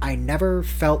that was I never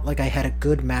felt like I had a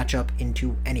good matchup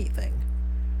into anything.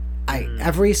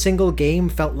 Every single game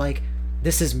felt like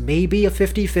this is maybe a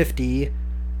 50-50,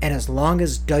 and as long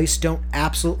as dice don't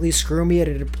absolutely screw me at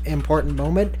an important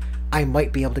moment, I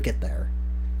might be able to get there.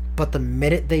 But the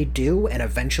minute they do, and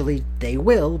eventually they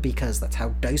will, because that's how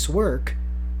dice work.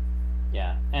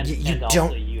 Yeah, and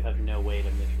also you have no way to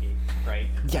mitigate, right?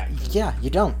 Yeah, you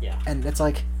don't. Yeah. And it's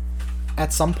like,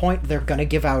 at some point they're gonna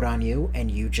give out on you,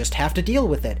 and you just have to deal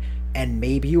with it. And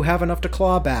maybe you have enough to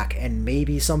claw back, and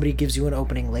maybe somebody gives you an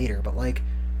opening later, but, like,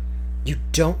 you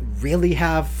don't really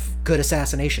have good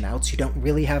assassination outs. You don't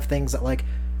really have things that, like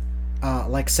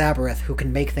Sabareth, who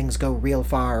can make things go real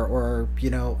far, or, you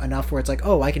know, enough where it's like,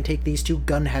 oh, I can take these two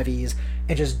gun heavies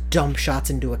and just dump shots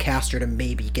into a caster to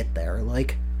maybe get there.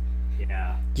 Like,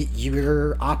 yeah,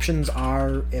 your options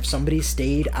are, if somebody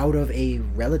stayed out of a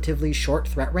relatively short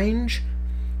threat range,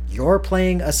 you're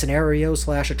playing a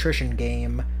scenario/attrition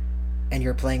game, and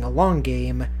you're playing a long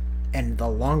game, and the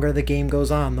longer the game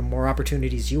goes on, the more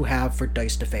opportunities you have for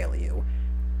dice to fail you.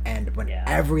 And when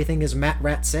everything is Mat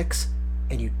Rat 6,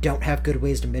 and you don't have good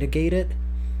ways to mitigate it,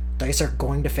 dice are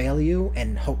going to fail you,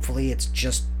 and hopefully it's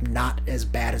just not as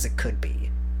bad as it could be.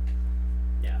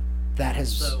 Yeah. That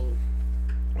has... So...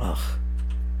 Ugh.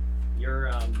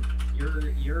 You're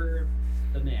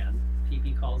the man.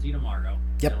 PP calls you tomorrow.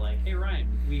 Yep. They're like, hey Ryan,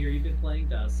 we hear you've been playing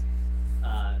Dusk.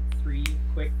 3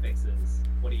 quick fixes.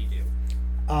 What do you do?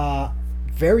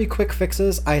 Very quick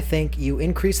fixes. I think you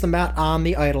increase the mat on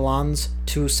the Eidolons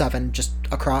to 7, just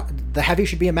across. The heavy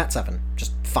should be a mat 7,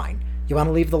 just fine. You want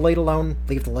to leave the light alone,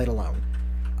 leave the light alone.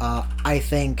 I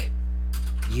think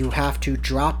you have to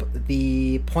drop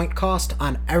the point cost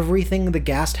on everything the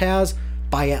Ghast has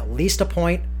by at least a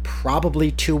point,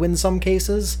 probably 2 in some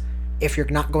cases, if you're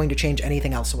not going to change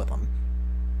anything else with them.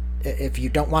 If you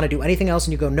don't want to do anything else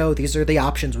and you go, no, these are the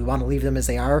options, we want to leave them as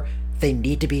they are, they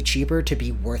need to be cheaper to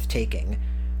be worth taking.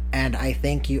 And I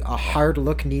think a hard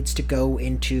look needs to go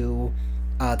into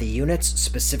the units,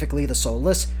 specifically the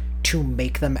Soulless, to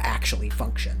make them actually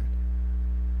function.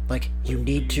 Like, you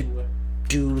need to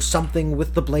do something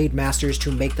with the Blade Masters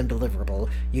to make them deliverable.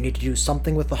 You need to do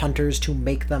something with the Hunters to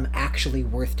make them actually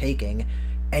worth taking.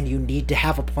 And you need to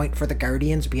have a point for the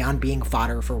Guardians beyond being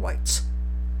fodder for whites.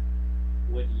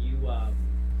 Would you,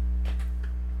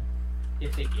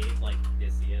 if they gave, like,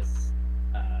 Odysseus,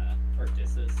 or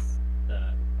Dissus,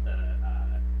 the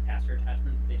caster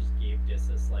attachment, they just gave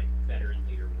Dissus, like, veteran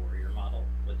leader warrior model,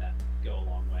 would that go a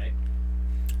long way?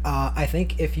 I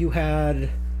think if you had,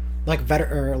 like,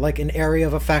 like an area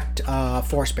of effect,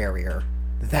 force barrier,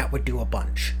 that would do a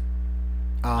bunch.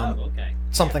 Okay.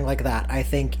 Something like that. I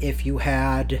think if you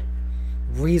had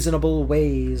reasonable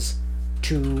ways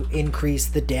to increase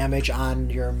the damage on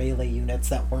your melee units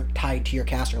that weren't tied to your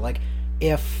caster, like,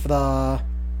 if the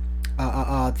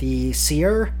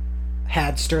Seer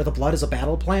had Stir the Blood as a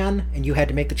battle plan, and you had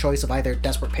to make the choice of either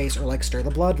Desperate Pace or, like, Stir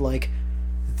the Blood, like,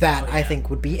 that I think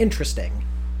would be interesting.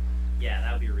 Yeah,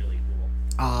 that would be really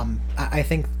cool. I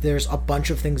think there's a bunch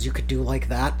of things you could do like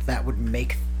that would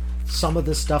make some of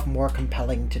this stuff more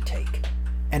compelling to take,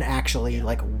 and actually,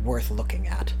 like, worth looking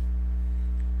at.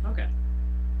 Okay.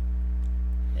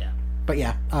 But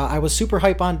yeah, I was super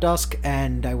hype on Dusk,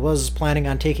 and I was planning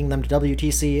on taking them to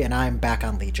WTC, and I'm back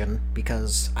on Legion,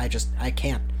 because I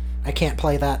can't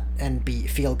play that and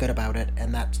feel good about it,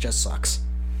 and that just sucks.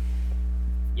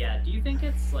 Yeah, do you think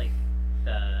it's, like,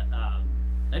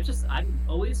 I'm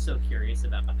always so curious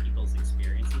about people's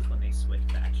experiences when they switch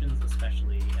factions,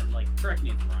 especially, and, like, correct me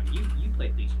if I'm wrong, you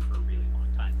played Legion for a really long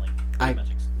time, like, pretty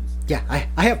much exclusively. Yeah,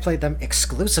 I have played them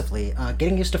exclusively.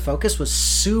 Getting used to Focus was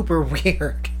super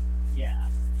weird. Yeah,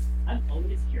 I'm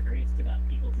always curious about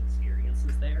people's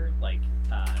experiences there. Like,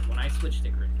 when I switched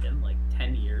to Grimkin, like,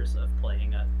 10 years of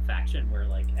playing a faction where,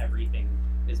 like, everything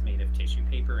is made of tissue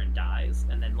paper and dies,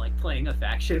 and then, like, playing a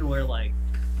faction where, like,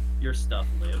 your stuff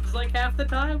lives, like, half the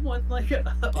time when, like,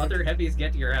 other heavies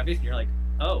get to your heavies, and you're like,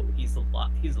 oh, he's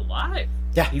alive.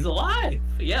 Yeah. He's alive.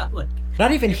 Yeah, like...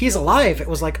 Not even he's alive, it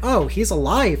was like, oh, he's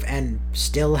alive, and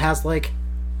still has, like,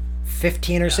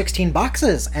 15 or 16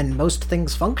 boxes and most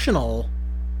things functional.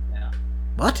 Yeah.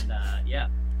 What? And, yeah.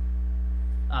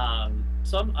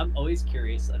 So I'm always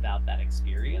curious about that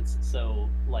experience. So,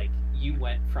 like, you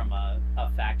went from a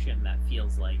faction that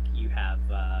feels like you have,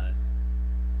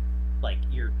 like,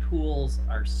 your tools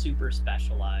are super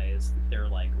specialized. They're,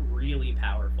 like, really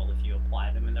powerful if you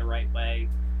apply them in the right way.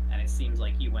 And it seems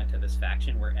like you went to this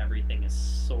faction where everything is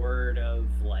sort of,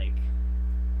 like,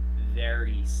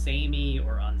 very samey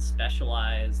or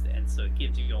unspecialized, and so it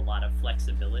gives you a lot of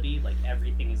flexibility. Like,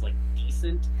 everything is, like,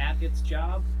 decent at its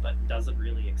job, but doesn't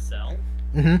really excel.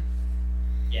 Mm-hmm.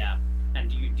 Yeah. And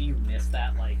do you miss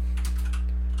that, like,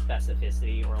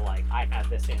 specificity, or, like, I have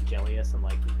this Angelius, and,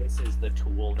 like, this is the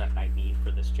tool that I need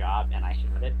for this job, and I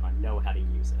have it, I know how to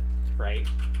use it, right?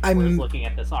 Whereas looking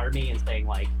at this army and saying,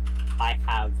 like, I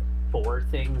have 4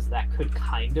 things that could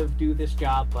kind of do this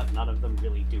job, but none of them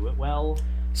really do it well.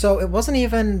 So it wasn't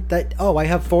even that, oh, I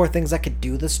have 4 things that could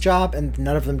do this job and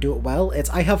none of them do it well. It's,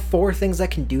 I have 4 things that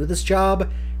can do this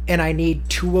job and I need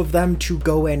 2 of them to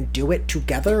go and do it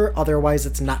together, otherwise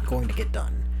it's not going to get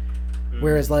done.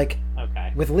 Whereas, like,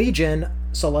 with Legion,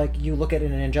 so, like, you look at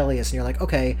an Angelius and you're like,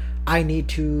 okay, I need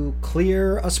to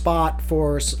clear a spot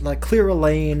for, like, clear a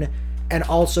lane and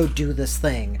also do this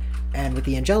thing. And with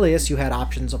the Angelius, you had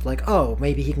options of, like, oh,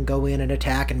 maybe he can go in and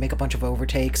attack and make a bunch of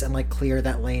overtakes and, like, clear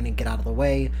that lane and get out of the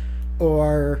way.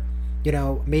 Or, you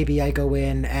know, maybe I go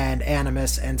in and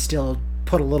Animus and still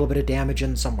put a little bit of damage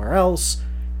in somewhere else.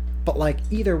 But, like,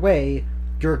 either way,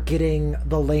 you're getting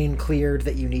the lane cleared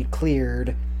that you need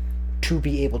cleared to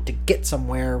be able to get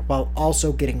somewhere while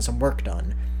also getting some work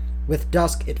done. With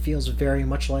Dusk, it feels very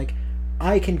much like,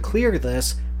 I can clear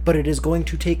this, but it is going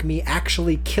to take me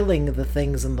actually killing the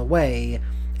things in the way,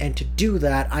 and to do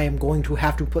that, I am going to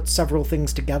have to put several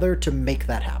things together to make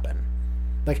that happen.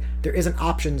 Like, there isn't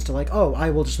options to, like, oh,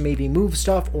 I will just maybe move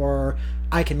stuff, or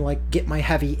I can, like, get my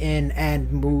heavy in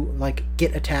and move, like,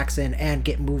 get attacks in and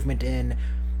get movement in.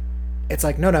 It's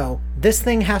like, no, this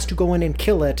thing has to go in and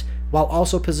kill it, while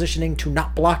also positioning to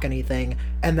not block anything,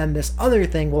 and then this other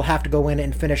thing will have to go in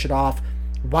and finish it off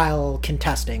while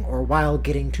contesting, or while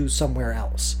getting to somewhere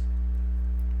else.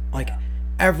 Like,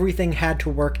 everything had to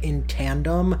work in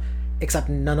tandem, except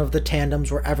none of the tandems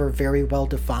were ever very well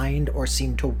defined or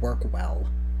seemed to work well.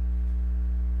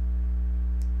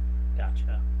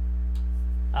 Gotcha.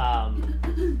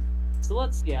 So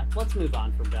let's move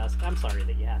on from Dusk. I'm sorry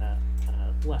that you had a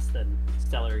less than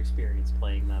stellar experience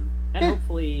playing them, and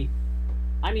hopefully,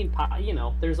 I mean, you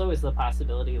know, there's always the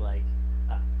possibility, like,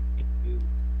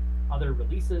 other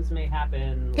releases may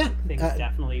happen, like, things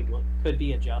definitely could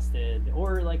be adjusted,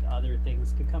 or, like, other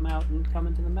things could come out and come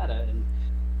into the meta, and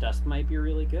Dusk might be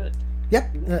really good.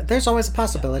 Yep, there's always a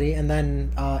possibility, and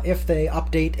then if they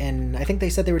update, and I think they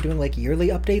said they were doing, like, yearly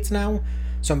updates now,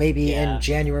 so maybe in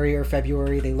January or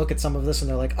February they look at some of this and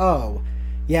they're like, oh,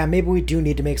 yeah, maybe we do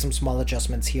need to make some small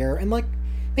adjustments here, and, like,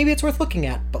 maybe it's worth looking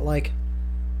at, but, like,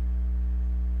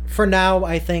 for now,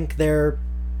 I think they're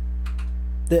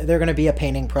going to be a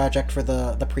painting project for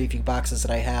the preview boxes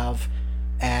that I have,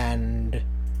 and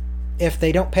if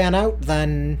they don't pan out,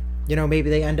 then, you know, maybe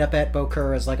they end up at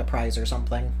Bokur as, like, a prize or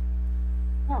something.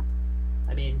 Yeah.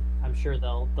 I mean, I'm sure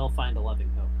they'll find a loving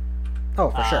hope.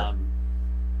 Oh, for sure.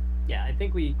 Yeah, I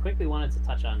think we quickly wanted to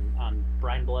touch on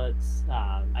brinebloods.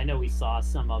 I know we saw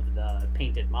some of the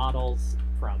painted models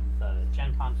from the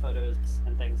Gen Con photos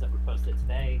and things that were posted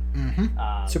today.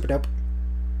 Mm-hmm. Super dope.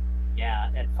 Yeah,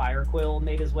 and Firequill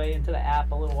made his way into the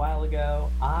app a little while ago.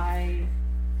 I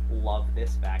love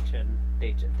this faction.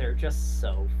 They're just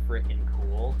so freaking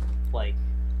cool. Like,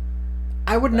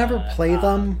 I would never play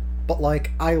them, but,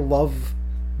 like, I love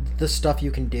the stuff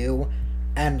you can do.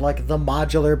 And, like, the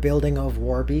modular building of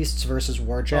War Beasts versus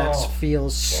Warjacks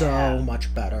feels so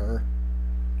much better.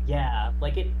 Yeah,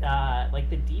 like it, like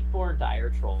the Deepborn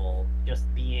Dire Troll just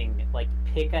being, like,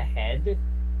 pick a head,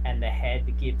 and the head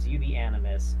gives you the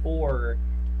Animus, or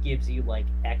gives you, like,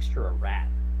 extra rat.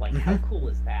 Like, how cool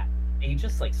is that? And you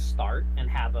just, like, start and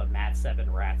have a Mat 7,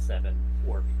 Rat 7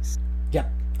 War Beast. Yep.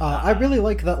 I really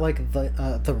like that, like,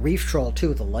 the Reef Troll,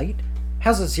 too, the light,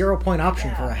 has a 0-point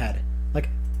option for a head. Like,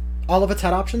 all of its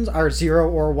head options are 0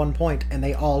 or 1 point, and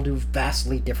they all do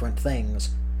vastly different things.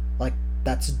 Like,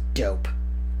 that's dope.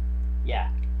 Yeah.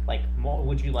 Like,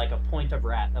 would you like a point of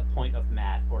rat, a point of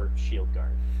mat, or shield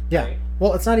guard? Yeah. Right?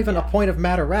 Well, it's not even a point of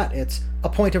mat or rat. It's a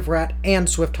point of rat and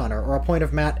Swift Hunter, or a point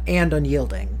of mat and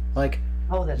Unyielding. Like,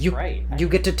 oh, that's right. You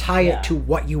get to tie it to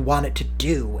what you want it to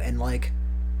do, and, like,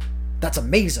 that's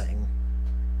amazing.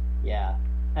 Yeah.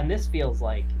 And this feels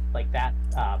like that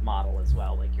model as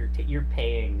well. Like, you're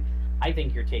paying. I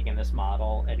think you're taking this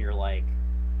model and you're like,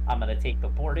 I'm gonna take the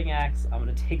boarding axe, I'm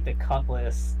gonna take the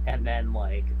cutlass, and then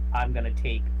like I'm gonna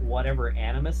take whatever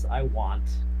animus I want,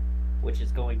 which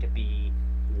is going to be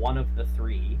one of the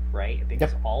three, right?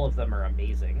 Because all of them are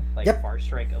amazing, like Far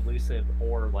Strike, Elusive,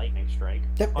 or Lightning Strike.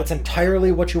 Yep, it's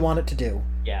entirely what you want it to do.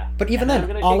 Yeah, but even then, I'm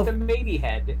gonna take the maybe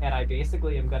head, and I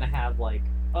basically am gonna have like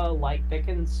a light that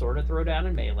can sort of throw down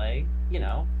in melee. You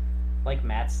know, like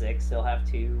Mat 6, he'll have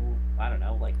two. I don't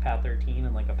know, like POW 13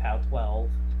 and like a POW 12.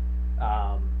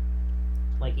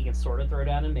 Like he can sort of throw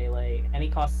down in melee, and he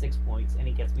costs 6 points, and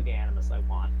he gets me the animus I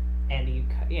want, and he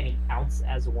counts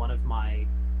as one of my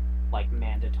like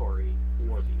mandatory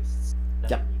war beasts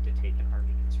that I need to take in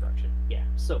army construction. Yeah,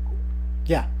 so cool.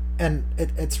 Yeah, and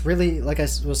it's really, like I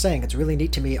was saying, it's really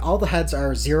neat to me. All the heads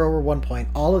are 0 or 1 point.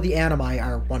 All of the animi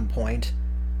are 1 point,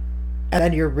 and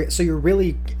then you're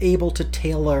really able to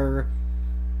tailor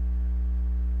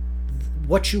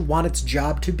what you want its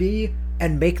job to be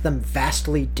and make them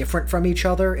vastly different from each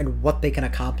other in what they can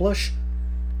accomplish,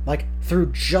 like through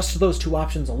just those two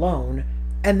options alone.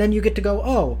 And then you get to go,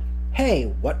 oh, hey,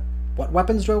 what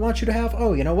weapons do I want you to have?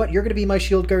 Oh, you know what? You're going to be my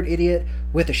shield guard idiot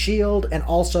with a shield and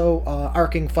also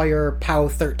arcing fire POW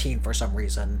 13 for some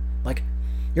reason. Like,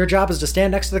 your job is to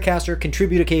stand next to the caster,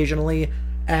 contribute occasionally,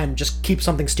 and just keep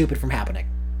something stupid from happening.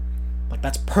 Like,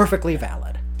 that's perfectly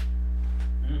valid.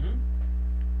 Mm-hmm.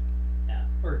 Yeah.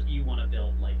 Or do you want to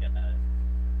build like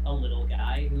a little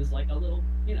guy who's like a little,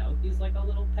 he's like a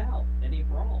little pal and he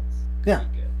brawls? Yeah.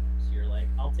 Pretty good. So you're like,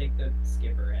 I'll take the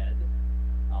skipper head.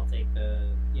 I'll take the,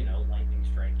 lightning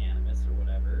strike animus or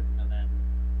whatever, and then,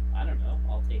 I don't know,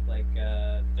 I'll take, like,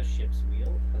 the ship's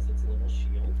wheel, because it's a little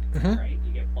shield, right?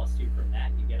 You get +2 from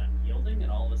that, you get unyielding,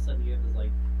 and all of a sudden you have this,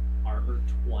 like, armor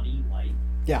 20 light.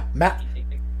 Yeah, You take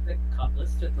the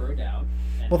cutlass to throw down,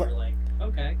 and you're like,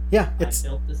 okay, I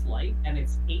built this light, and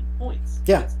it's 8 points.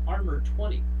 Yeah. It's armor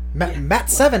 20. Mat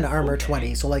 7 armor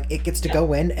 20, so, like, it gets to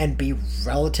go in and be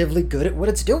relatively good at what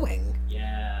it's doing.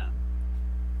 Yeah.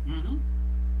 Mm-hmm.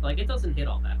 Like, it doesn't hit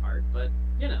all that hard, but,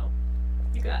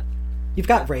 You've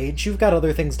got rage, you've got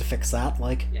other things to fix that,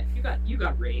 like... Yeah, you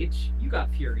got rage, you got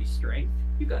fury strength,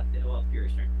 you got, fury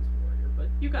strength is warrior, but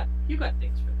you got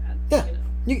things for that. Yeah,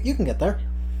 you can get there.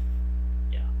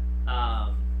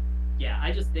 Yeah.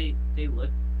 I just, they look,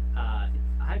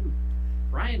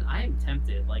 Ryan, I am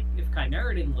tempted, like, if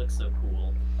Chimera didn't look so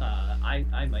cool,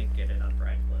 I might get it on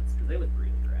brinebloods, because they look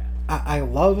really rad. I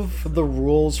love the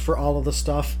rules for all of the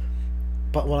stuff,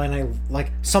 but when I,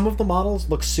 like, some of the models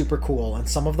look super cool, and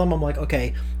some of them I'm like,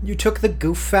 okay, you took the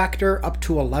goof factor up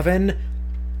to 11,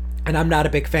 and I'm not a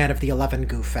big fan of the 11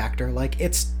 goof factor. Like,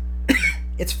 it's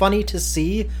it's funny to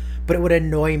see, but it would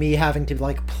annoy me having to,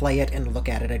 like, play it and look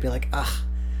at it. I'd be like, ugh,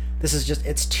 this is just,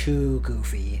 it's too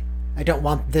goofy. I don't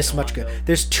want this much goof.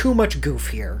 There's too much goof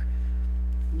here.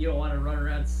 You don't want to run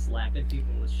around slapping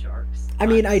people with sharks. I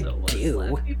mean, I do.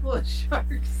 Slap people with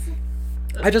sharks.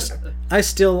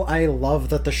 I love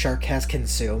that the shark has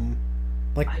consume.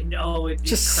 Like, I know, it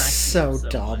just so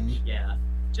dumb. Much. Yeah,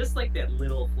 just like that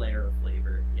little flare of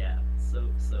flavor. Yeah, so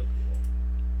cool.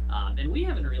 And we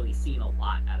haven't really seen a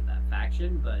lot out of that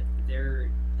faction, but they're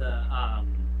the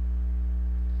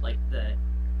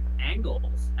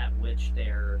angles at which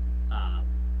they're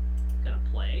gonna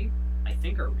play, I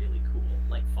think, are really cool.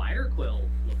 Like Firequill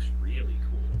looks really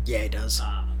cool. Yeah, it does.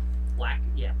 Black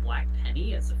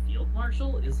Penny as a field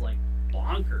marshal is like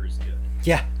bonkers good.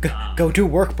 Yeah, go do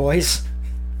work, boys.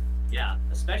 Yeah,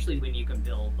 especially when you can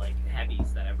build like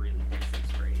heavies that have really decent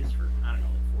sprays for, I don't know,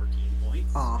 like 14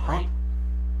 points. Right?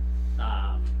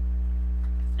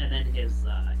 And then his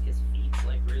feet's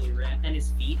like really rad. And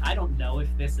his feet, I don't know if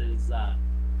this is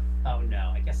oh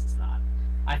no, I guess it's not.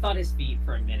 I thought his feet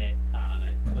for a minute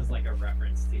was like a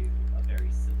reference to a very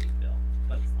silly film,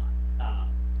 but it's not.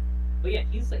 But yeah,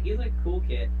 he's a cool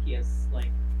kid. He has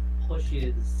like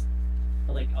pushes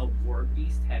like a war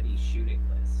beast heavy shooting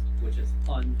list, which is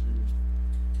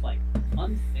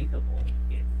unthinkable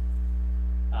in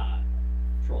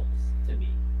trolls to me.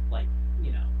 Like,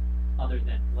 other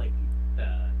than like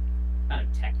the kind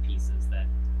of tech pieces that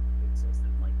exist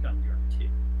in like Gunjar 2,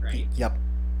 right? Yep.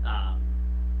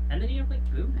 And then you have like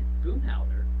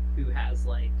Boomhowler, who has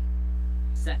like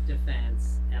set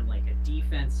defense and like a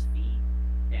defense feat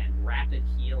and rapid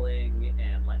healing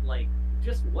and like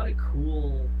just what a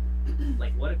cool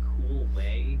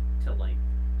way to like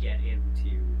get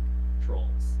into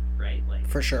trolls, right? Like,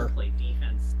 for sure, play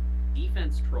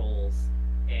defense trolls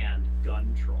and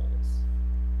gun trolls.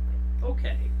 Like,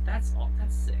 okay, that's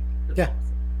sick. That's awesome.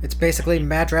 It's basically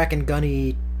Madrak and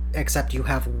Gunny, except you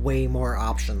have way more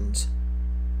options.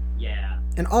 Yeah.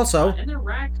 And also... and the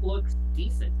rack looks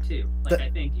decent, too. Like, I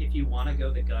think if you want to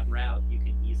go the gun route, you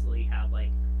can easily have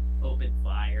like open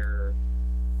fire,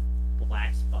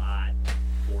 black spot,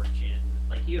 fortune.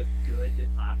 Like you have good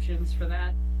options for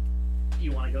that. If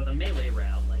you want to go the melee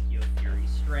route, like you have fury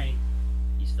strength,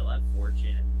 you still have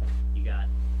fortune. You got,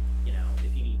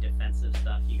 if you need defensive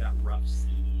stuff, you got rough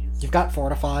seas. You've got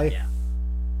fortify. Yeah.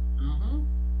 Mm-hmm.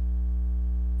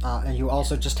 And you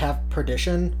also just have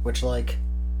perdition, which like,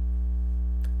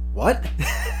 what?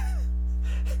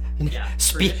 Yeah.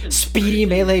 Speedy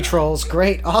melee trolls,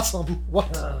 great, awesome.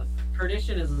 What?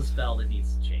 Perdition is the spell that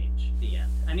needs to change. The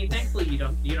end. I mean, thankfully you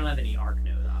don't have any arc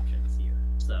node options here,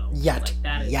 so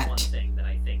that is one thing that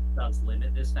I think does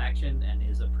limit this faction and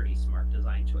is a pretty smart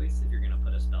design choice if you're gonna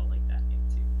put a spell like that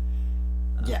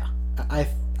into. Yeah,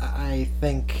 I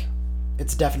think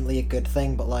it's definitely a good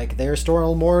thing, but like there's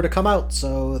still more to come out,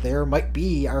 so there might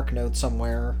be arc node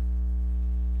somewhere.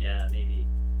 Yeah, maybe.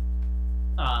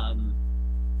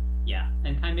 Yeah,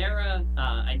 and Chimera,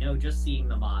 I know just seeing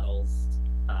the models.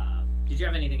 Did you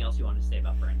have anything else you wanted to say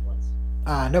about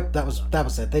brinebloods? Nope, that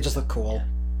was it. They just look cool. Yeah.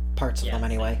 Parts of them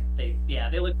anyway. They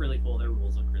look really cool. Their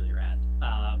rules look really rad.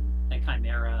 And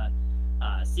Chimera,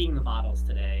 seeing the models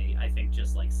today, I think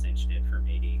just like cinched it for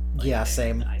me. Like,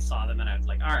 same. I saw them and I was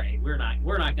like, all right, we're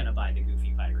not gonna buy the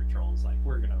goofy pirate trolls. Like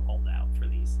we're gonna hold out for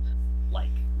these.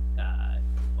 Like,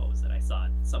 what was it? I saw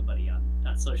somebody on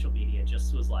social media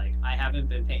just was like, I haven't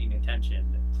been paying attention.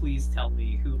 Please tell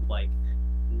me who like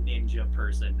ninja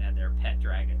person and their pet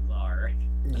dragons are.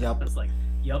 Yep. I was like,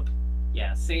 yup.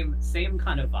 Yeah, same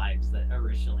kind of vibes that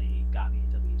originally got me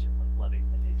into Legion, like loving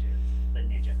the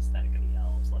ninja aesthetic of the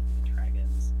elves, loving the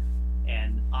dragons.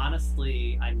 And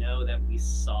honestly, I know that we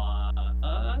saw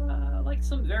like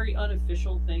some very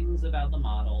unofficial things about the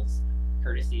models,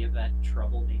 courtesy of that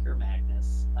troublemaker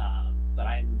Magnus. But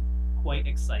I'm quite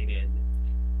excited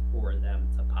for them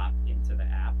to pop into the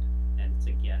app and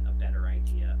to get a better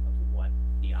idea of what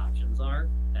the options are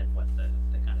and what the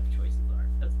kind of choices are.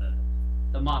 Because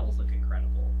the models look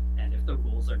incredible, and if the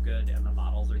rules are good and the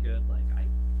models are good, like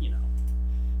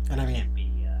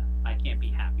I can't be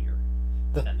happier.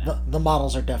 The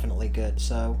models are definitely good.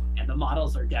 So. And the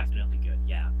models are definitely good.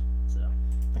 Yeah. So.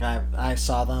 Like I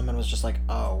saw them and was just like,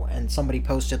 oh, and somebody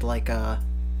posted like I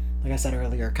said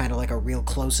earlier, kind of like a real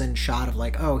close-in shot of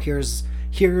like, oh, here's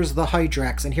the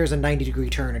Hydrax, and here's a 90-degree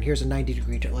turn, and here's a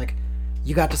 90-degree turn. Like,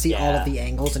 you got to see all of the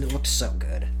angles, and it looked so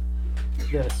good.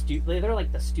 They're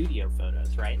like the studio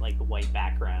photos, right? Like the white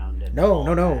background. And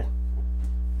no.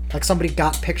 Like somebody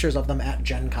got pictures of them at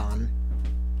Gen Con.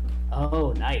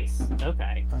 Oh, nice.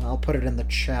 Okay. I'll put it in the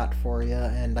chat for you,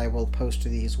 and I will post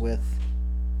these with...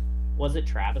 Was it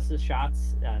Travis's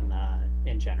shots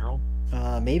in general?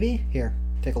 Maybe? Here.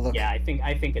 Take a look. Yeah, I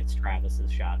think it's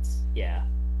Travis's shots. Yeah.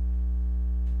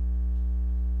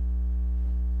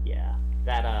 Yeah.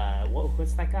 That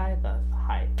what's that guy? The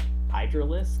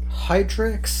Hydralisk?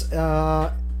 Hydrix,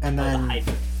 and then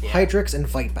Hydrix and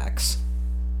Vitebex.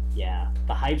 Yeah,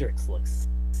 the Hydrix looks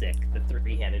sick. The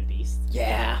three-headed beast.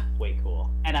 Yeah. Way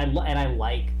cool. And I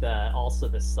like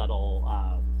the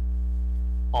subtle.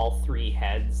 All three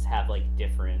heads have like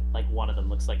different, like one of them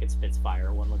looks like it spits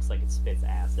fire, one looks like it spits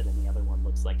acid, and the other one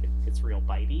looks like it's real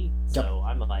bitey. Yep. So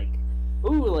I'm like,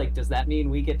 ooh, like does that mean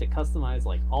we get to customize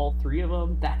like all three of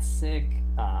them? That's sick.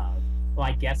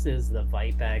 My guess is the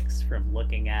Vipex, from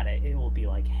looking at it, it will be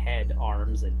like head,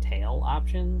 arms, and tail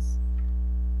options.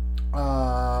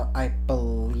 I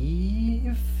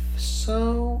believe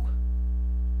so.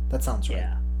 That sounds right.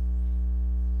 Yeah.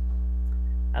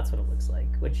 That's what it looks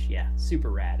like, which, yeah, super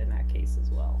rad in that case as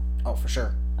well. Oh, for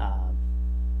sure.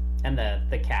 And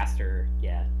the caster,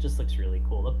 yeah, just looks really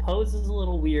cool. The pose is a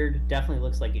little weird. Definitely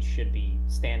looks like it should be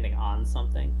standing on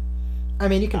something. I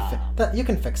mean, you can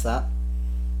fix that.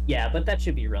 Yeah, but that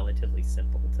should be relatively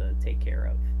simple to take care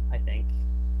of, I think.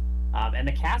 And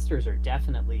the casters are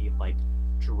definitely, like,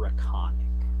 draconic.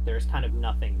 There's kind of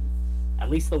nothing, at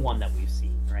least the one that we've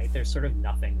seen, right? There's sort of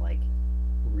nothing, like,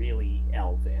 really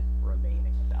elven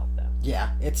remaining about them. Yeah,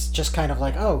 it's just kind of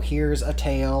like, oh, here's a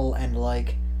tail and,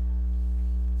 like,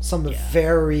 some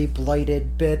very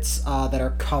blighted bits that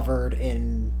are covered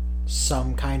in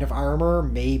some kind of armor,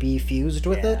 maybe fused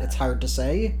with it. It's hard to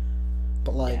say.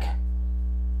 But, like... Yeah.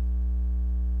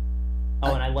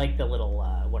 Oh, and I like the little,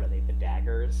 what are they, the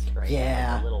daggers, right?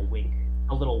 Yeah. Like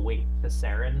a little wink to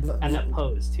Saren. And that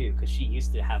pose, too, because she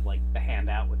used to have, like, the hand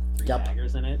out with the 3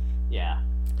 daggers in it. Yeah.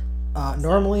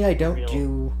 Normally I don't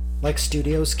do, like,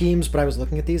 studio schemes, but I was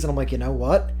looking at these and I'm like, you know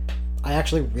what? I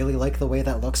actually really like the way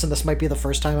that looks, and this might be the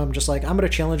first time I'm just like, I'm going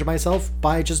to challenge myself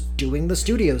by just doing the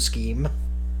studio scheme.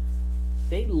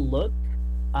 They look,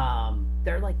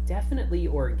 they're, like, definitely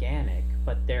organic,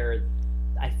 but they're,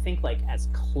 I think like as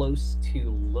close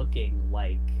to looking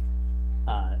like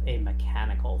a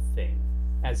mechanical thing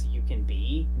as you can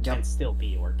be and still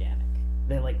be organic.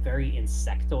 They're like very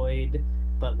insectoid,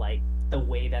 but like the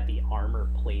way that the armor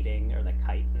plating or the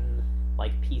chitin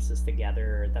like pieces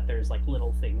together, that there's like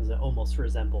little things that almost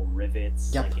resemble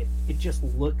rivets. Like it just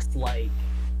looks like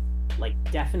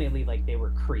definitely like they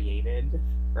were created,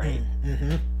 right?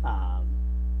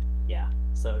 Yeah.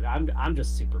 So I'm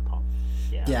just super pumped.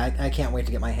 Yeah, I can't wait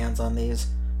to get my hands on these.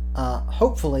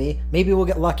 Hopefully, maybe we'll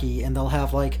get lucky and they'll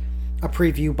have like a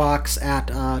preview box at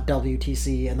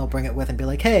WTC and they'll bring it with and be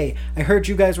like, hey, I heard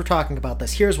you guys were talking about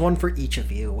this. Here's one for each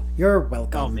of you. You're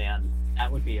welcome. Oh man,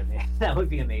 that would be amazing. That would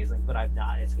be amazing, but I'm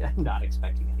not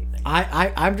expecting anything.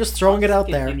 I'm just throwing it out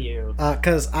there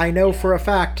because I know for a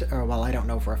fact, or well, I don't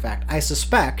know for a fact, I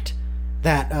suspect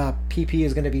that PP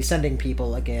is going to be sending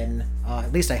people again.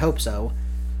 At least I hope so.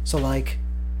 So like,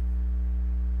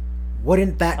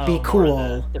 wouldn't that be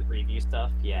cool? The preview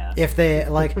stuff, yeah. If they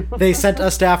they sent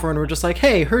a staffer and were just like,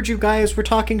 hey, heard you guys were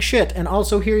talking shit, and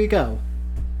also here you go.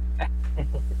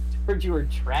 Heard you were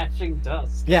trashing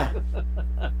Dusk. Yeah.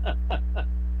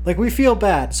 Like, we feel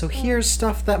bad, so here's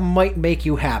stuff that might make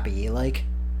you happy. Like,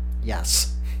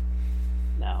 yes.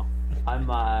 No. I'm,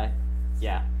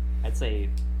 yeah. I'd say,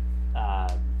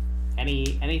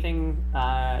 anything,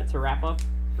 to wrap up,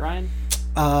 Ryan?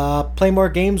 Play more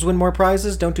games, win more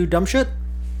prizes, don't do dumb shit?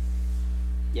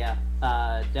 Yeah.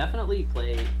 Definitely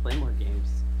play more games.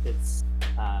 It's,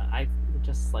 I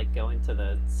just, like, going to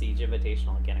the Siege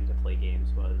Invitational and getting to play games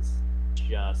was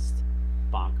just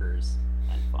bonkers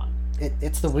and fun.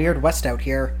 It's the Weird West out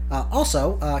here.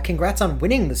 Also, congrats on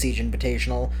winning the Siege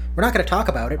Invitational. We're not going to talk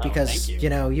about it because,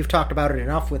 you've talked about it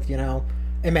enough with,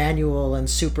 Emmanuel and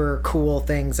super cool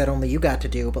things that only you got to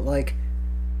do, but like...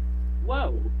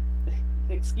 Whoa.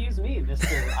 Excuse me,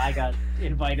 Mr. I got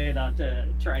invited onto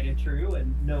Tried and True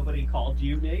and nobody called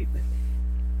you, Nate.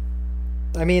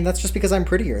 I mean, that's just because I'm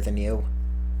prettier than you.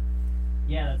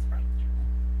 Yeah, that's probably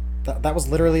true. That was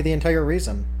literally the entire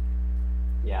reason.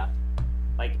 Yeah.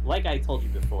 Like I told you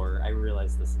before, I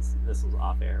realized this was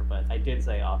off air, but I did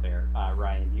say off air,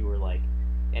 Ryan, you were like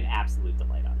an absolute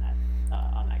delight on that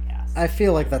cast. I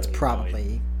feel like that's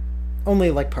probably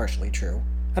only like partially true.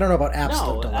 I don't know about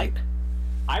absolute delight.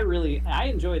 I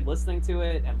enjoyed listening to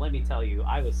it, and let me tell you,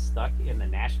 I was stuck in the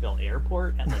Nashville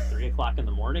airport at like 3 o'clock in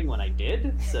the morning when I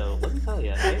did. So let me tell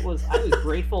you, I was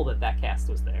grateful that cast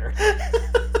was there.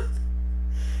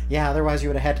 Yeah, otherwise you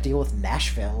would have had to deal with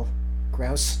Nashville.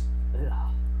 Gross.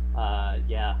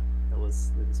 Yeah, it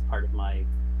was part of my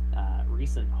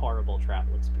recent horrible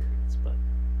travel experience, but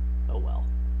oh well.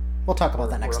 We'll talk about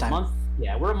that next time.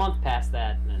 We're a month past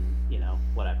that, and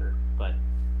whatever, but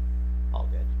all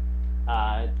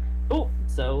good. Cool.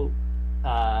 So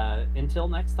until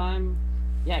next time,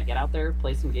 get out there,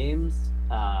 play some games,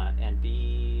 and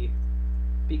be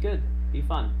good, be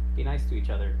fun, be nice to each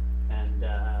other, and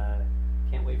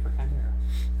can't wait for Chimera.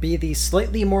 Be the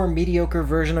slightly more mediocre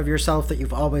version of yourself that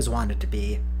you've always wanted to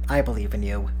be. I believe in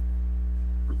you.